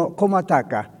 ¿cómo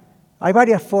ataca? Hay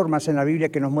varias formas en la Biblia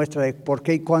que nos muestra de por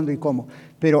qué y cuándo y cómo,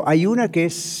 pero hay una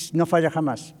que no falla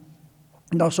jamás.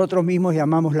 Nosotros mismos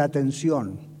llamamos la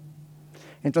atención.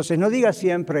 Entonces, no diga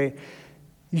siempre,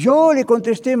 yo le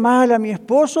contesté mal a mi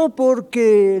esposo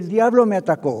porque el diablo me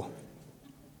atacó.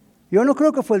 Yo no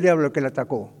creo que fue el diablo el que le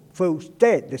atacó. Fue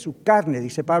usted, de su carne,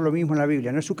 dice Pablo mismo en la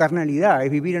Biblia. No es su carnalidad,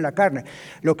 es vivir en la carne.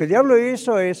 Lo que el diablo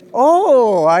hizo es,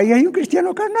 ahí hay un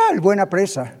cristiano carnal, buena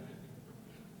presa.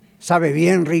 Sabe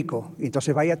bien rico. Y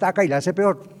entonces va y ataca y la hace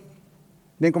peor.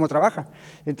 ¿Ven cómo trabaja?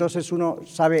 Entonces uno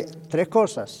sabe tres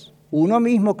cosas. Uno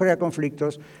mismo crea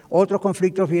conflictos, otros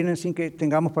conflictos vienen sin que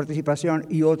tengamos participación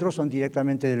y otros son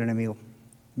directamente del enemigo.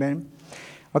 ¿Ven?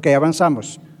 Ok,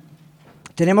 avanzamos.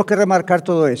 Tenemos que remarcar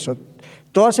todo eso.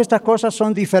 Todas estas cosas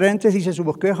son diferentes, dice su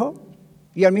bosquejo,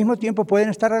 y al mismo tiempo pueden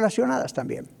estar relacionadas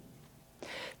también.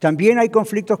 También hay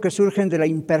conflictos que surgen de la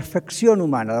imperfección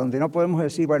humana, donde no podemos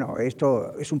decir, bueno,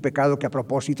 esto es un pecado que a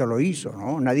propósito lo hizo,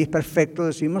 ¿no? Nadie es perfecto,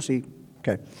 decimos sí.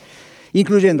 Okay.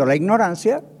 Incluyendo la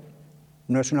ignorancia,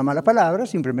 no es una mala palabra,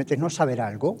 simplemente es no saber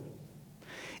algo,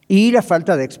 y la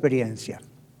falta de experiencia.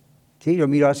 ¿Sí? Yo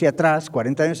miro hacia atrás,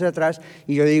 40 años hacia atrás,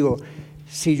 y yo digo,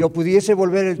 si yo pudiese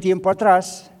volver el tiempo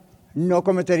atrás, no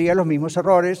cometería los mismos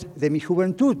errores de mi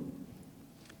juventud.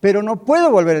 Pero no puedo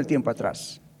volver el tiempo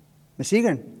atrás. ¿Me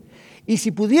siguen? Y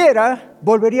si pudiera,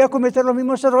 volvería a cometer los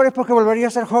mismos errores porque volvería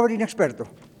a ser joven e inexperto.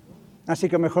 Así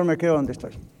que mejor me quedo donde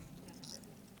estoy.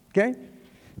 ¿Ok?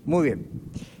 Muy bien.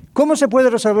 ¿Cómo se puede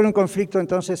resolver un conflicto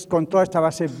entonces con toda esta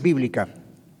base bíblica?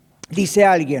 Dice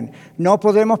alguien, no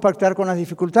podemos pactar con las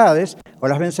dificultades, o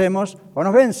las vencemos o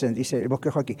nos vencen, dice el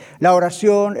bosquejo aquí. La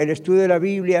oración, el estudio de la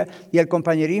Biblia y el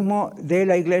compañerismo de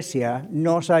la iglesia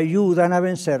nos ayudan a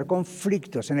vencer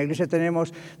conflictos. En la iglesia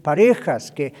tenemos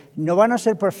parejas que no van a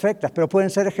ser perfectas, pero pueden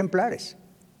ser ejemplares.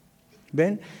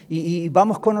 ¿Ven? Y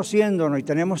vamos conociéndonos y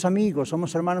tenemos amigos,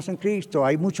 somos hermanos en Cristo,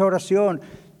 hay mucha oración.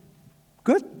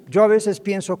 Good. Yo a veces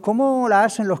pienso, ¿cómo la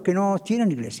hacen los que no tienen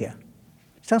iglesia?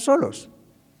 Están solos.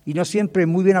 Y no siempre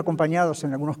muy bien acompañados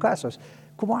en algunos casos.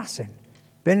 ¿Cómo hacen?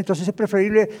 ¿Ven? Entonces es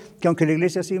preferible que aunque la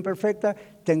iglesia sea imperfecta,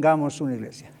 tengamos una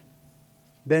iglesia.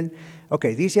 ¿Ven? Ok,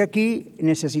 dice aquí,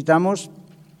 necesitamos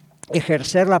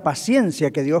ejercer la paciencia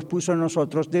que Dios puso en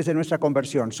nosotros desde nuestra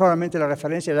conversión. Solamente la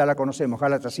referencia ya la conocemos,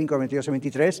 Gálatas 5, 22 y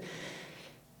 23.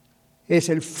 Es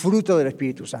el fruto del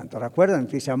Espíritu Santo. ¿Recuerdan?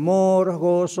 Dice amor,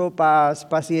 gozo, paz,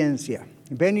 paciencia,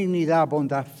 benignidad,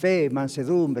 bondad, fe,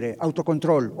 mansedumbre,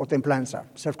 autocontrol o templanza,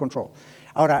 self-control.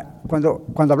 Ahora,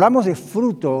 cuando hablamos de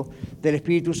fruto del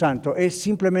Espíritu Santo, es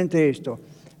simplemente esto.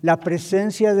 La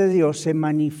presencia de Dios se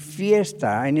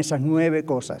manifiesta en esas 9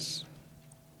 cosas.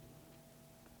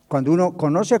 Cuando uno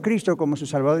conoce a Cristo como su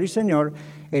Salvador y Señor,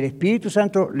 el Espíritu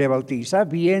Santo le bautiza,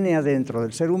 viene adentro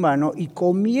del ser humano y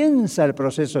comienza el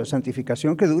proceso de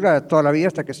santificación que dura toda la vida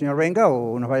hasta que el Señor venga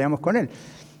o nos vayamos con Él,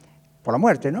 por la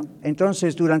muerte, ¿no?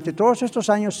 Entonces, durante todos estos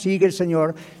años sigue el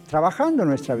Señor trabajando en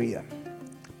nuestra vida.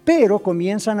 Pero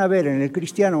comienzan a ver en el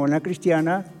cristiano o en la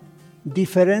cristiana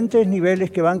diferentes niveles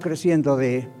que van creciendo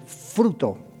de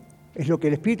fruto. Es lo que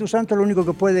el Espíritu Santo lo único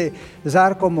que puede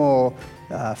dar como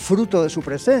fruto de su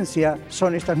presencia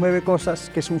son estas 9 cosas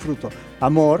que es un fruto.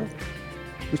 Amor.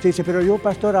 Usted dice, pero yo,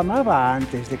 pastor, amaba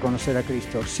antes de conocer a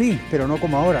Cristo. Sí, pero no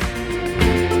como ahora.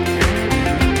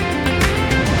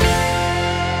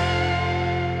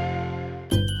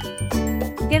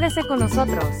 Quédese con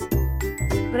nosotros.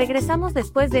 Regresamos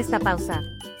después de esta pausa.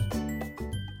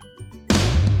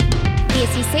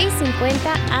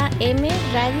 1650 AM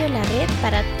Radio La Red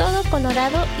para todo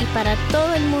Colorado y para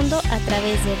todo el mundo a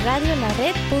través de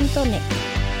radiolared.net.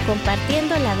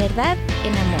 Compartiendo la verdad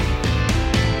en amor.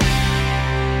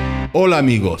 Hola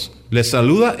amigos, les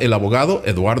saluda el abogado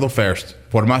Eduardo First.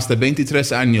 Por más de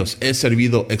 23 años he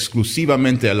servido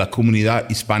exclusivamente a la comunidad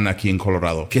hispana aquí en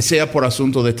Colorado. Que sea por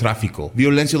asunto de tráfico,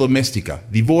 violencia doméstica,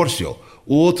 divorcio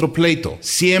u otro pleito,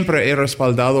 siempre he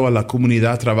respaldado a la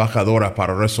comunidad trabajadora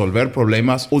para resolver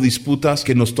problemas o disputas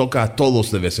que nos toca a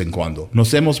todos de vez en cuando.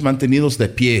 Nos hemos mantenido de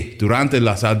pie durante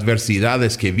las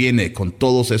adversidades que viene con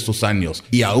todos estos años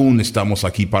y aún estamos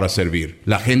aquí para servir.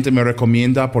 La gente me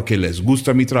recomienda porque les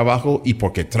gusta mi trabajo y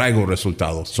porque traigo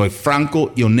resultados. Soy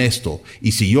franco y honesto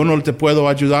y si yo no te puedo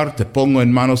ayudar, te pongo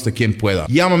en manos de quien pueda.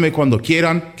 Llámame cuando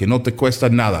quieran, que no te cuesta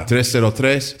nada.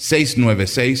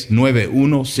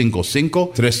 303-696-9155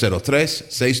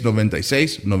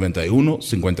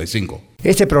 303-696-9155.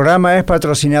 Este programa es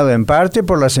patrocinado en parte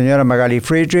por la señora Magali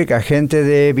Friedrich, agente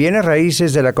de bienes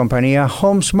raíces de la compañía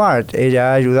HomeSmart.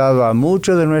 Ella ha ayudado a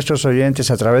muchos de nuestros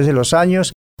oyentes a través de los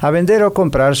años a vender o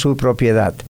comprar su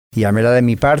propiedad. Llámela de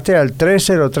mi parte al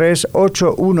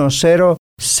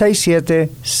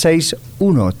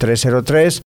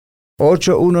 303-810-6761.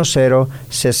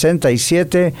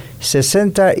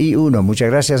 810-6761.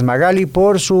 Muchas gracias Magali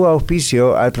por su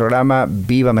auspicio al programa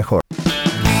Viva Mejor.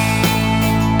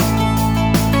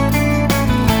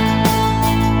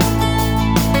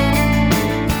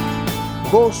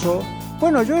 Gozo.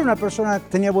 Bueno, yo era una persona que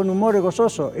tenía buen humor y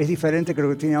gozoso. Es diferente que lo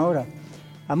que tiene ahora.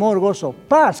 Amor, gozo,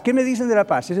 paz. ¿Qué me dicen de la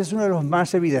paz? Ese es uno de los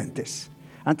más evidentes.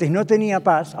 Antes no tenía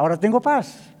paz, ahora tengo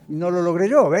paz. No lo logré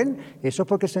yo, ¿ven? Eso es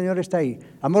porque el Señor está ahí.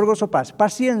 Amor, gozo, paz.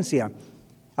 Paciencia.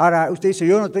 Ahora, usted dice,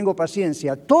 yo no tengo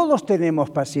paciencia. Todos tenemos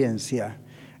paciencia.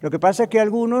 Lo que pasa es que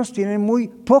algunos tienen muy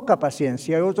poca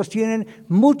paciencia y otros tienen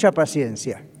mucha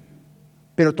paciencia.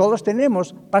 Pero todos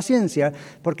tenemos paciencia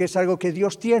porque es algo que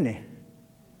Dios tiene.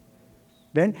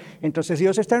 ¿Ven? Entonces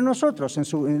Dios está en nosotros,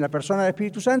 en la persona del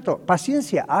Espíritu Santo.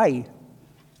 Paciencia hay.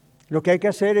 Lo que hay que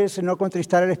hacer es no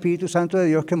contristar al Espíritu Santo de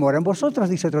Dios que mora en vosotros,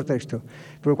 dice otro texto.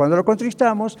 Pero cuando lo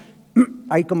contristamos,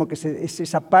 hay como que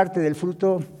esa parte del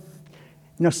fruto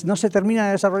no se termina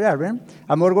de desarrollar, ¿ven?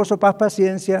 Amor, gozo, paz,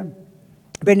 paciencia,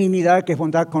 benignidad, que es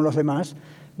bondad con los demás,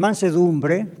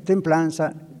 mansedumbre,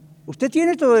 templanza. Usted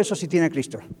tiene todo eso si tiene a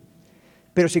Cristo.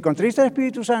 Pero si contrista al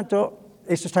Espíritu Santo,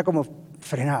 eso está como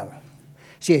frenado.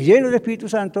 Si es lleno del Espíritu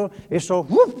Santo, eso,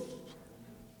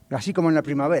 así como en la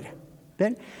primavera.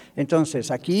 ¿Ven?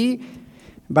 Entonces, aquí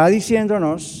va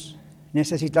diciéndonos,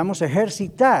 necesitamos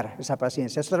ejercitar esa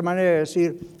paciencia. Es otra manera de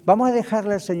decir, vamos a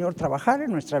dejarle al Señor trabajar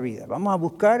en nuestra vida. Vamos a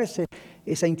buscar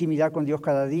esa intimidad con Dios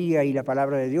cada día y la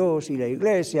palabra de Dios y la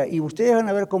iglesia. Y ustedes van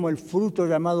a ver cómo el fruto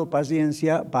llamado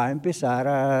paciencia va a empezar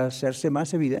a hacerse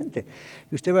más evidente.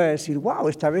 Y usted va a decir, wow,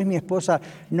 esta vez mi esposa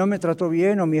no me trató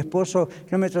bien, o mi esposo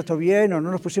no me trató bien, o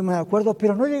no nos pusimos de acuerdo,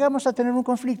 pero no llegamos a tener un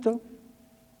conflicto.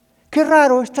 Qué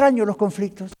raro, extraño los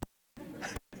conflictos.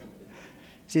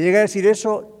 Si llega a decir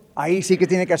eso, ahí sí que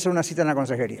tiene que hacer una cita en la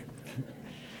consejería.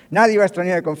 Nadie va a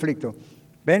extrañar el conflicto.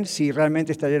 ¿Ven? Si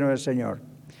realmente está lleno del Señor.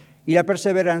 Y la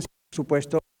perseverancia, por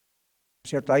supuesto,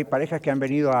 ¿cierto? Hay parejas que han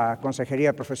venido a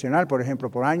consejería profesional, por ejemplo,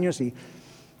 por años y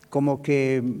como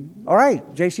que, all right,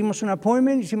 ya hicimos un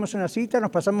appointment, hicimos una cita,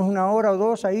 nos pasamos 1 hora o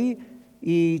 2 ahí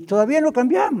y todavía no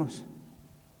cambiamos.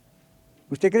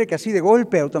 ¿Usted cree que así de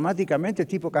golpe, automáticamente,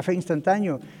 tipo café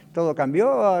instantáneo, todo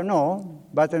cambió? No,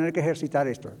 va a tener que ejercitar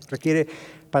esto. Requiere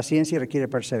paciencia y requiere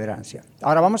perseverancia.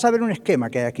 Ahora vamos a ver un esquema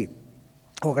que hay aquí,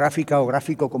 o gráfica o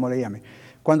gráfico, como le llame.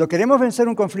 Cuando queremos vencer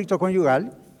un conflicto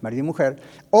conyugal, marido y mujer,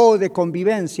 o de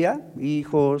convivencia,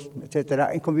 hijos,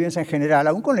 etcétera, en convivencia en general,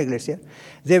 aún con la iglesia,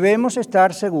 debemos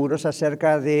estar seguros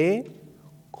acerca de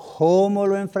cómo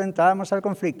lo enfrentamos al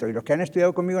conflicto. Y los que han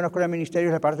estudiado conmigo en la Escuela de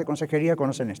Ministerios, la parte de consejería,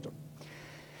 conocen esto.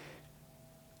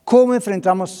 Cómo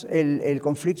enfrentamos el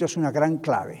conflicto es una gran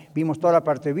clave. Vimos toda la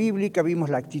parte bíblica, vimos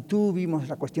la actitud, vimos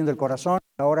la cuestión del corazón.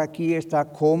 Ahora aquí está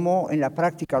cómo en la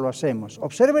práctica lo hacemos.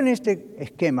 Observen este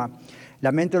esquema.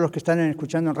 Lamento los que están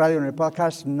escuchando en radio, en el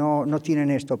podcast, no tienen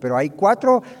esto, pero hay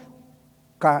 4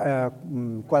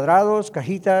 cuadrados,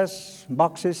 cajitas,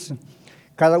 boxes.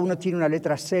 Cada uno tiene una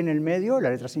letra C en el medio. La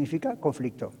letra significa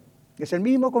conflicto. Es el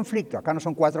mismo conflicto. Acá no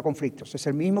son 4 conflictos, es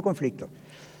el mismo conflicto.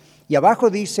 Y abajo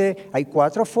dice, hay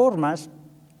 4 formas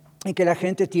en que la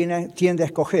gente tiende a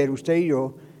escoger, usted y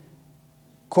yo,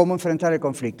 cómo enfrentar el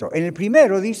conflicto. En el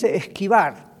primero dice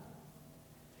esquivar.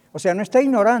 O sea, no está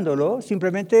ignorándolo,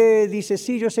 simplemente dice,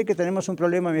 sí, yo sé que tenemos un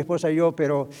problema mi esposa y yo,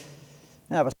 pero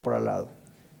nada, pasa por al lado.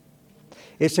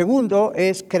 El segundo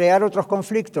es crear otros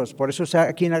conflictos. Por eso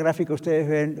aquí en la gráfica ustedes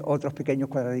ven otros pequeños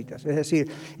cuadraditos. Es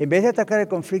decir, en vez de atacar el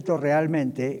conflicto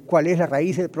realmente, cuál es la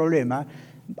raíz del problema,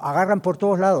 agarran por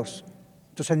todos lados.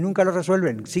 Entonces nunca lo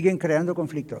resuelven, siguen creando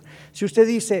conflicto. Si usted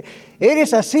dice,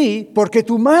 eres así porque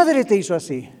tu madre te hizo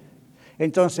así,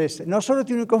 entonces no solo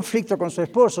tiene un conflicto con su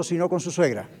esposo, sino con su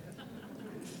suegra.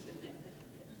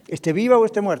 Esté viva o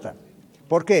esté muerta.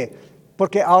 ¿Por qué?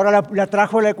 Porque ahora la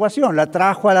trajo a la ecuación, la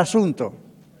trajo al asunto.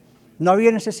 No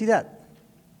había necesidad.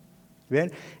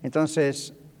 ¿Bien?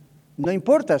 Entonces, no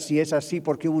importa si es así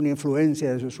porque hubo una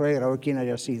influencia de su suegra o quien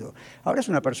haya sido. Ahora es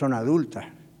una persona adulta.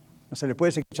 No se le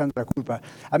puede seguir echando la culpa.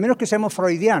 A menos que seamos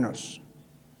freudianos.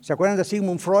 ¿Se acuerdan de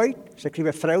Sigmund Freud? Se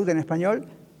escribe Freud en español.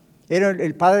 Era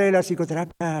el padre de la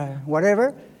psicoterapia,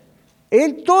 whatever.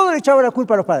 Él todo le echaba la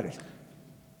culpa a los padres.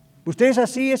 Usted es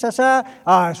así, es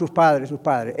asá. Sus padres.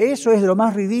 Eso es lo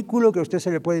más ridículo que a usted se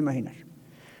le puede imaginar.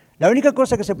 La única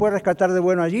cosa que se puede rescatar de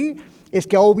bueno allí es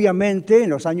que obviamente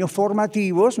en los años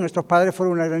formativos nuestros padres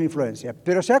fueron una gran influencia.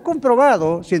 Pero se ha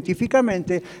comprobado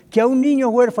científicamente que aún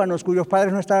niños huérfanos cuyos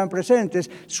padres no estaban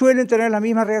presentes suelen tener las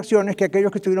mismas reacciones que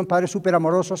aquellos que tuvieron padres súper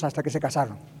amorosos hasta que se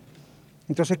casaron.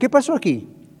 Entonces, ¿qué pasó aquí?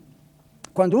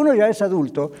 Cuando uno ya es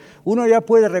adulto, uno ya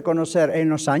puede reconocer en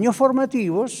los años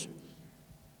formativos,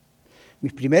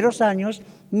 mis primeros años,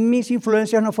 mis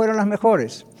influencias no fueron las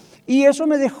mejores. Y eso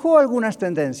me dejó algunas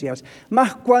tendencias.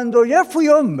 Mas cuando ya fui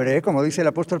hombre, como dice el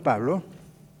apóstol Pablo,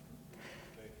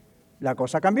 la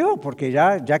cosa cambió, porque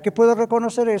ya que puedo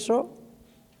reconocer eso,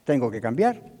 tengo que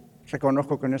cambiar.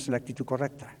 Reconozco que no es la actitud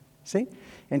correcta. ¿Sí?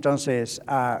 Entonces,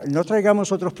 no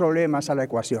traigamos otros problemas a la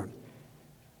ecuación.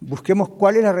 Busquemos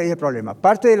cuál es la raíz del problema.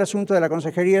 Parte del asunto de la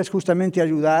consejería es justamente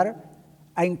ayudar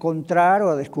a encontrar o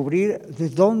a descubrir de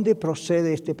dónde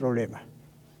procede este problema.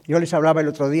 Yo les hablaba el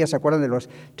otro día, ¿se acuerdan de los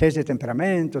test de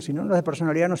temperamento? Si no, los de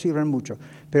personalidad no sirven mucho,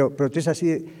 pero test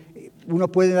así, uno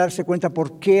puede darse cuenta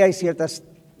por qué hay ciertas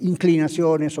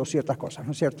inclinaciones o ciertas cosas,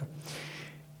 ¿no es cierto?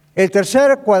 El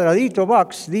tercer cuadradito,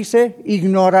 box, dice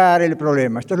ignorar el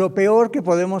problema. Esto es lo peor que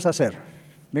podemos hacer.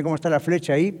 ¿Ven cómo está la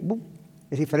flecha ahí?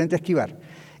 Es diferente a esquivar.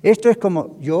 Esto es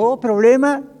como, yo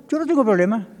no tengo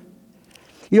problema.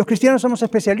 Y los cristianos somos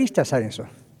especialistas en eso.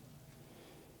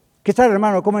 ¿Qué tal,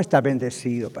 hermano? ¿Cómo está?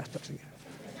 Bendecido, pastor.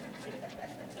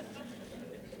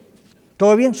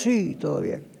 ¿Todo bien? Sí, todo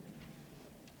bien.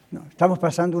 No, estamos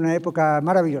pasando una época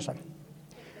maravillosa.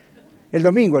 El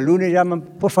domingo, el lunes llaman,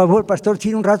 por favor, pastor,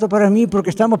 tiene un rato para mí porque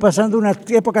estamos pasando una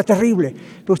época terrible.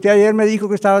 Usted ayer me dijo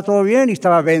que estaba todo bien y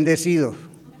estaba bendecido.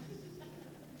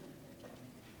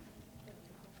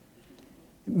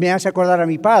 Me hace acordar a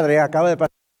mi padre, acaba de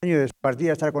pasar un año de su partida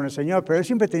a estar con el Señor, pero él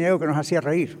siempre tenía algo que nos hacía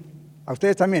reír. A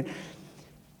ustedes también.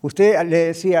 Usted le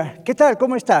decía, ¿qué tal?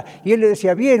 ¿Cómo está? Y él le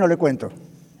decía, bien, o le cuento.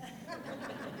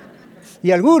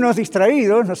 Y algunos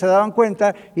distraídos no se daban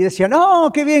cuenta y decían, no,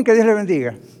 qué bien, que Dios le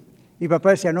bendiga. Y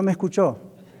papá decía, no me escuchó.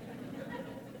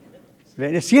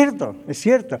 ¿Ven? Es cierto.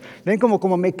 Ven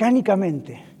como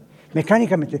mecánicamente.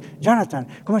 Jonathan,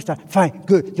 ¿cómo está? Fine,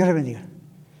 good, Dios le bendiga.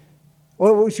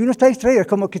 O si uno está distraído, es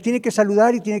como que tiene que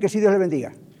saludar y tiene que decir Dios le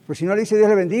bendiga. Porque si no le dice Dios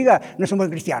le bendiga, no es un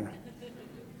buen cristiano.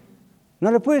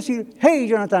 No le puede decir, hey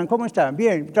Jonathan, ¿cómo está?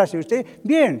 Bien, gracias. ¿Usted?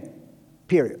 Bien.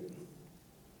 Period.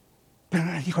 Pero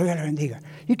no le dijo Dios le bendiga.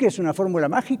 ¿Y qué es una fórmula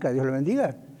mágica? Dios le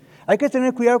bendiga. Hay que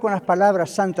tener cuidado con las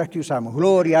palabras santas que usamos.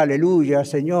 Gloria, aleluya,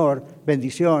 Señor,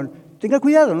 bendición. Tenga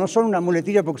cuidado, no son una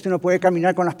muletilla porque usted no puede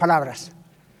caminar con las palabras.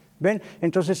 ¿Ven?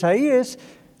 Entonces ahí es,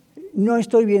 no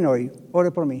estoy bien hoy,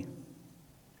 ore por mí.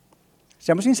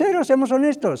 Seamos sinceros, seamos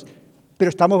honestos, pero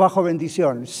estamos bajo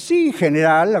bendición. Sí,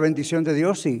 general, la bendición de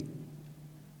Dios, sí.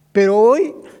 Pero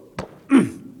hoy,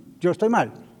 yo estoy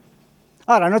mal.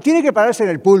 Ahora, no tiene que pararse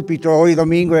en el púlpito hoy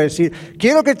domingo y decir,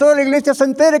 quiero que toda la iglesia se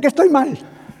entere que estoy mal.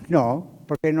 No,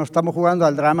 porque no estamos jugando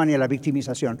al drama ni a la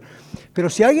victimización. Pero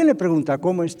si alguien le pregunta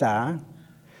cómo está,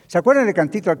 ¿se acuerdan del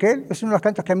cantito aquel? Es uno de los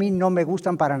cantos que a mí no me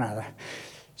gustan para nada.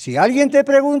 Si alguien te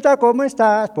pregunta cómo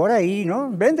estás, por ahí, ¿no?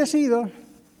 Bendecido.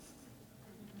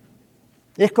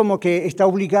 Es como que está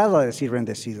obligado a decir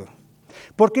bendecido.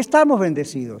 Porque estamos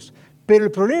bendecidos. Pero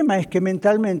el problema es que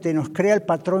mentalmente nos crea el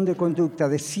patrón de conducta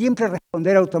de siempre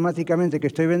responder automáticamente que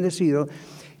estoy bendecido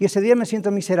y ese día me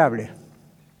siento miserable.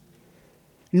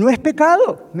 No es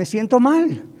pecado, me siento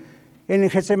mal. En el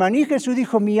Getsemaní Jesús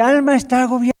dijo, mi alma está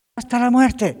agobiada hasta la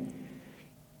muerte.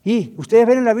 Y ustedes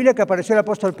ven en la Biblia que apareció el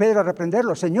apóstol Pedro a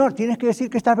reprenderlo. Señor, tienes que decir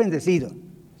que estás bendecido.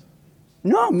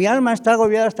 No, mi alma está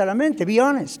agobiada hasta la mente, be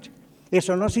honest.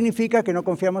 Eso no significa que no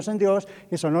confiamos en Dios,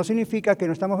 eso no significa que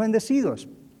no estamos bendecidos.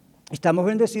 Estamos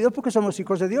bendecidos porque somos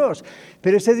hijos de Dios.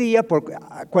 Pero ese día, por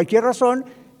cualquier razón,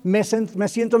 me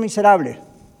siento miserable.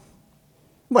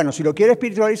 Bueno, si lo quiere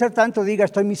espiritualizar tanto, diga,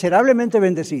 estoy miserablemente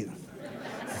bendecido.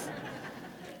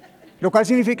 Lo cual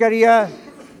significaría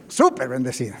súper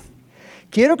bendecido.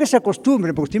 Quiero que se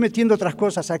acostumbren, porque estoy metiendo otras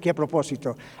cosas aquí a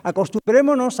propósito.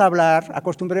 Acostumbrémonos a hablar,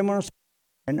 acostumbrémonos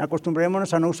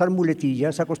a no usar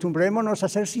muletillas, acostumbrémonos a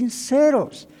ser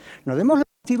sinceros. No demos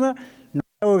lástima, no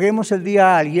ahoguemos el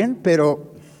día a alguien,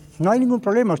 pero no hay ningún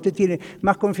problema. Usted tiene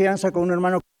más confianza con un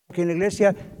hermano que en la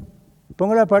iglesia.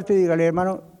 Póngale aparte y dígale,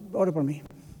 hermano, ore por mí.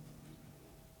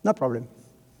 No problem.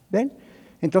 ¿Ven?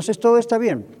 Entonces todo está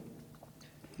bien.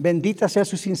 Bendita sea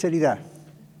su sinceridad.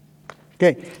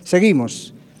 Ok,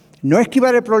 seguimos. No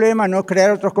esquivar el problema, no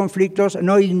crear otros conflictos,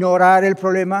 no ignorar el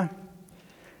problema.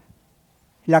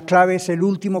 La clave es el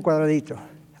último cuadradito,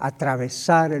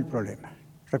 atravesar el problema.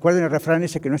 Recuerden el refrán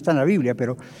ese que no está en la Biblia,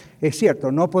 pero es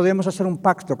cierto, no podemos hacer un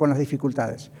pacto con las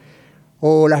dificultades.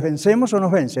 O las vencemos o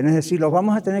nos vencen, es decir, los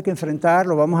vamos a tener que enfrentar,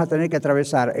 los vamos a tener que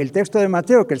atravesar. El texto de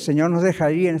Mateo que el Señor nos deja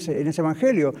ahí en ese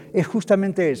evangelio es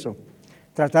justamente eso.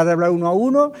 Tratar de hablar uno a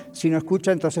uno, si no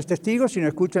escucha entonces testigo, si no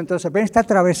escucha entonces está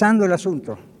atravesando el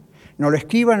asunto. No lo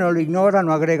esquiva, no lo ignora,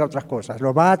 no agrega otras cosas,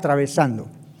 lo va atravesando.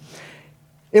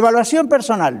 Evaluación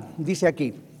personal, dice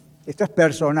aquí. Esto es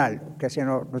personal, que así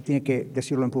no tiene que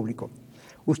decirlo en público.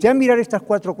 Usted al mirar estas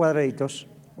 4 cuadraditos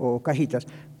o cajitas,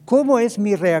 ¿cómo es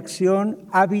mi reacción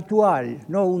habitual?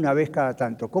 No una vez cada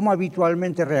tanto. ¿Cómo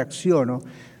habitualmente reacciono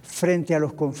frente a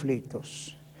los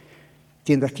conflictos?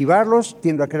 Tiendo a esquivarlos,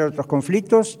 tiendo a crear otros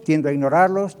conflictos, tiendo a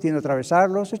ignorarlos, tiendo a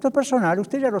atravesarlos. Esto es personal,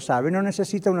 usted ya lo sabe, no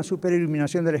necesita una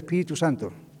superiluminación del Espíritu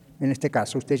Santo. En este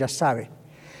caso, usted ya sabe.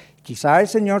 Quizá el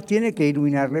Señor tiene que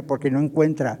iluminarle porque no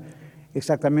encuentra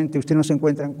exactamente, usted no se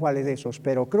encuentra en cuáles de esos,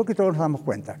 pero creo que todos nos damos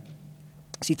cuenta.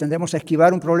 Si tendemos a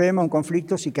esquivar un problema, un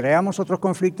conflicto, si creamos otros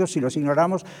conflictos, si los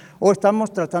ignoramos o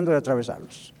estamos tratando de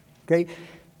atravesarlos. ¿Okay?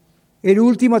 El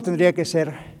último tendría que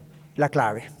ser la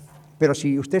clave. Pero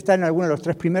si usted está en alguno de los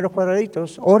 3 primeros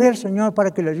cuadraditos, ore al Señor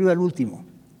para que le ayude al último.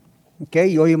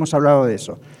 ¿Okay? Y hoy hemos hablado de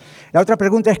eso. La otra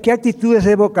pregunta es, ¿qué actitudes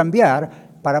debo cambiar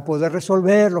para poder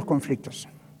resolver los conflictos?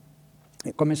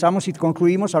 comenzamos y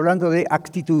concluimos hablando de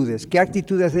actitudes. ¿Qué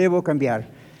actitudes debo cambiar?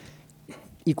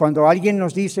 Y cuando alguien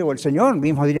nos dice, o el Señor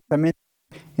mismo directamente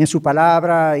en su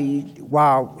palabra, y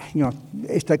wow,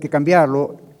 esto hay que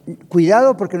cambiarlo,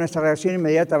 cuidado porque nuestra reacción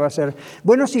inmediata va a ser,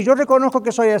 bueno, sí, yo reconozco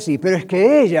que soy así, pero es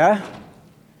que ella,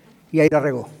 y ahí la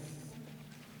regó.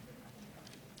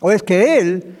 O es que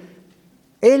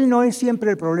él no es siempre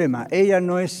el problema, ella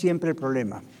no es siempre el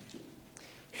problema.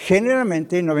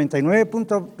 Generalmente,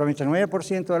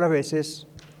 99% de las veces,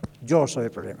 yo soy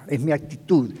el problema, es mi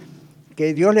actitud.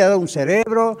 Que Dios le ha dado un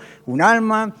cerebro, un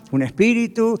alma, un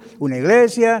espíritu, una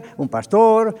iglesia, un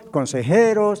pastor,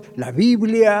 consejeros, la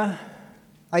Biblia.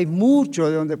 Hay mucho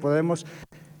de donde podemos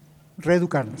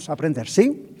reeducarnos, aprender,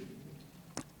 ¿sí?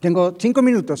 Tengo 5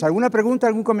 minutos. ¿Alguna pregunta,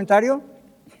 algún comentario?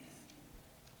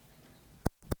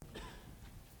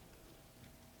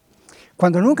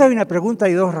 Cuando nunca hay una pregunta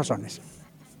hay 2 razones.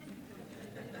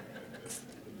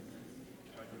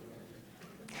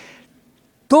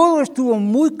 Todo estuvo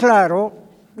muy claro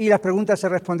y las preguntas se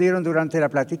respondieron durante la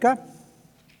plática.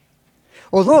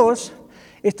 O 2,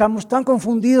 estamos tan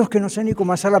confundidos que no sé ni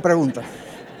cómo hacer la pregunta.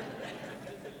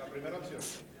 La primera opción.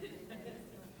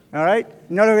 All right.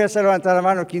 No les voy a hacer levantar la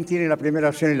mano quién tiene la primera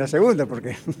opción y la segunda,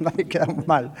 porque ahí quedamos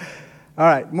mal.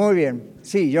 All right. Muy bien.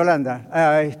 Sí,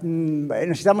 Yolanda.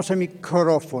 Necesitamos el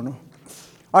micrófono.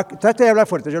 Trate de hablar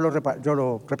fuerte, yo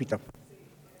lo repito.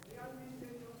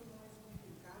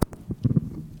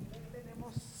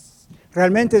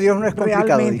 Realmente Dios no es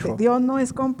complicado, dijo. Dios no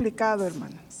es complicado,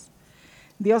 hermanos.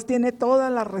 Dios tiene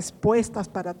todas las respuestas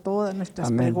para todas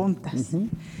nuestras preguntas.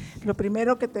 Lo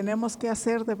primero que tenemos que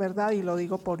hacer de verdad, y lo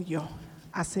digo por yo,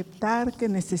 aceptar que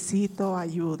necesito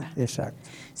ayuda. Exacto.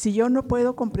 Si yo no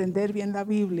puedo comprender bien la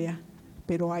Biblia,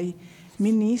 pero hay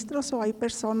ministros o hay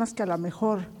personas que a lo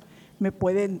mejor me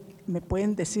pueden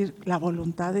decir la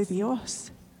voluntad de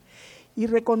Dios. Y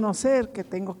reconocer que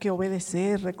tengo que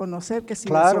obedecer, reconocer que si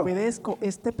desobedezco,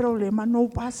 este problema no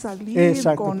va a salir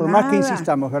con por nada. Más que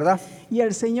insistamos, ¿verdad? Y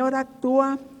el Señor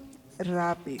actúa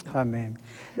rápido. Amén.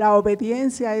 La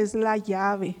obediencia es la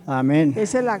llave. Amén.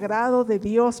 Es el agrado de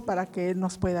Dios para que Él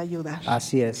nos pueda ayudar.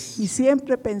 Así es. Y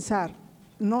siempre pensar,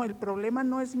 no, el problema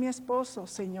no es mi esposo,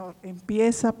 Señor,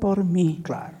 empieza por mí.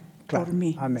 Claro. Por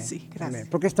mí. Amén. Sí, gracias. Amén.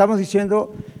 Porque estamos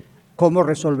diciendo cómo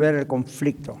resolver el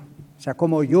conflicto. O sea,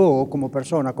 como yo como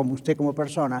persona, como usted como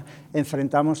persona,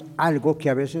 enfrentamos algo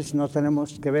que a veces no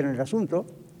tenemos que ver en el asunto,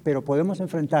 pero podemos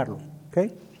enfrentarlo.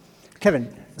 ¿Okay? Kevin.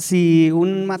 Si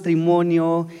un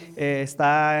matrimonio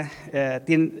está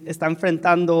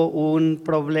enfrentando un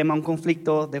problema, un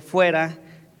conflicto de fuera,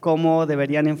 ¿cómo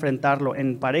deberían enfrentarlo?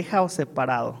 ¿En pareja o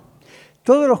separado?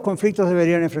 Todos los conflictos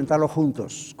deberían enfrentarlos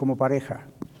juntos, como pareja.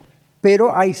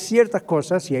 Pero hay ciertas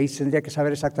cosas, y ahí tendría que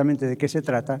saber exactamente de qué se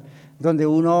trata, donde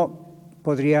uno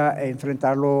podría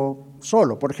enfrentarlo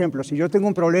solo. Por ejemplo, si yo tengo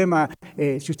un problema,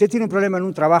 si usted tiene un problema en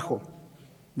un trabajo,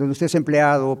 donde usted es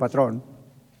empleado o patrón,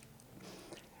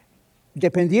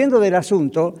 dependiendo del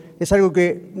asunto, es algo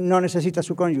que no necesita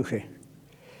su cónyuge.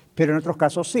 Pero en otros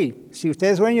casos sí. Si usted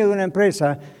es dueño de una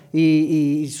empresa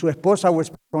y su esposa o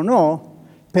esposo no,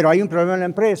 pero hay un problema en la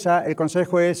empresa, el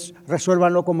consejo es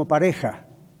resuélvanlo como pareja,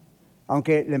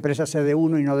 aunque la empresa sea de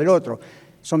uno y no del otro.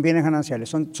 Son bienes gananciales,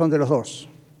 son de los dos,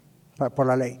 por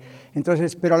la ley.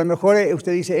 Entonces, pero a lo mejor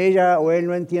usted dice, ella o él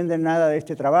no entienden nada de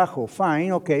este trabajo.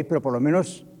 Fine, ok, pero por lo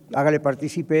menos hágale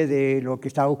partícipe de lo que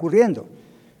está ocurriendo,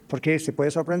 porque se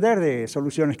puede sorprender de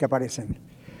soluciones que aparecen.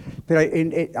 Pero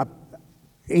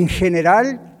en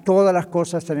general, todas las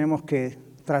cosas tenemos que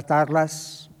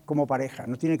tratarlas como pareja.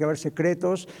 No tiene que haber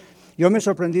secretos. Yo me he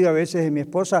sorprendido a veces de mi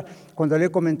esposa cuando le he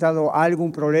comentado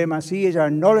algún problema así, ella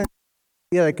no le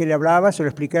entendía de qué le hablaba, se lo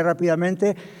expliqué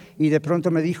rápidamente y de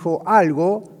pronto me dijo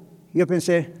algo y yo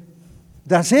pensé,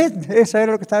 that's it, eso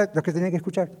era lo que tenía que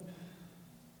escuchar.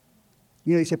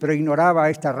 Y uno dice, pero ignoraba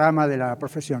esta rama de la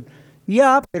profesión.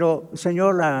 Ya, pero el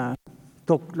Señor la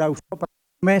usó para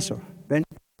eso. ¿Ven?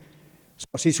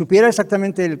 Si supiera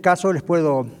exactamente el caso, les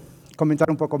puedo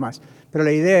comentar un poco más. Pero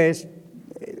la idea es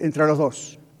entre los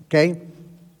dos. ¿Okay?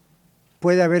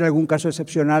 Puede haber algún caso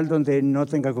excepcional donde no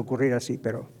tenga que ocurrir así,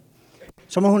 pero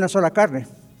somos una sola carne,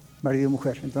 marido y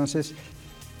mujer. Entonces,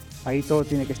 ahí todo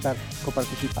tiene que estar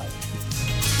coparticipado.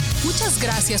 Muchas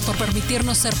gracias por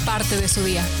permitirnos ser parte de su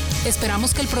día.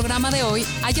 Esperamos que el programa de hoy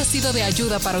haya sido de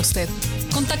ayuda para usted.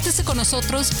 Contáctese con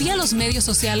nosotros vía los medios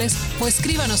sociales o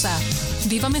escríbanos a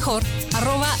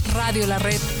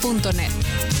vivamejor@radiolared.net.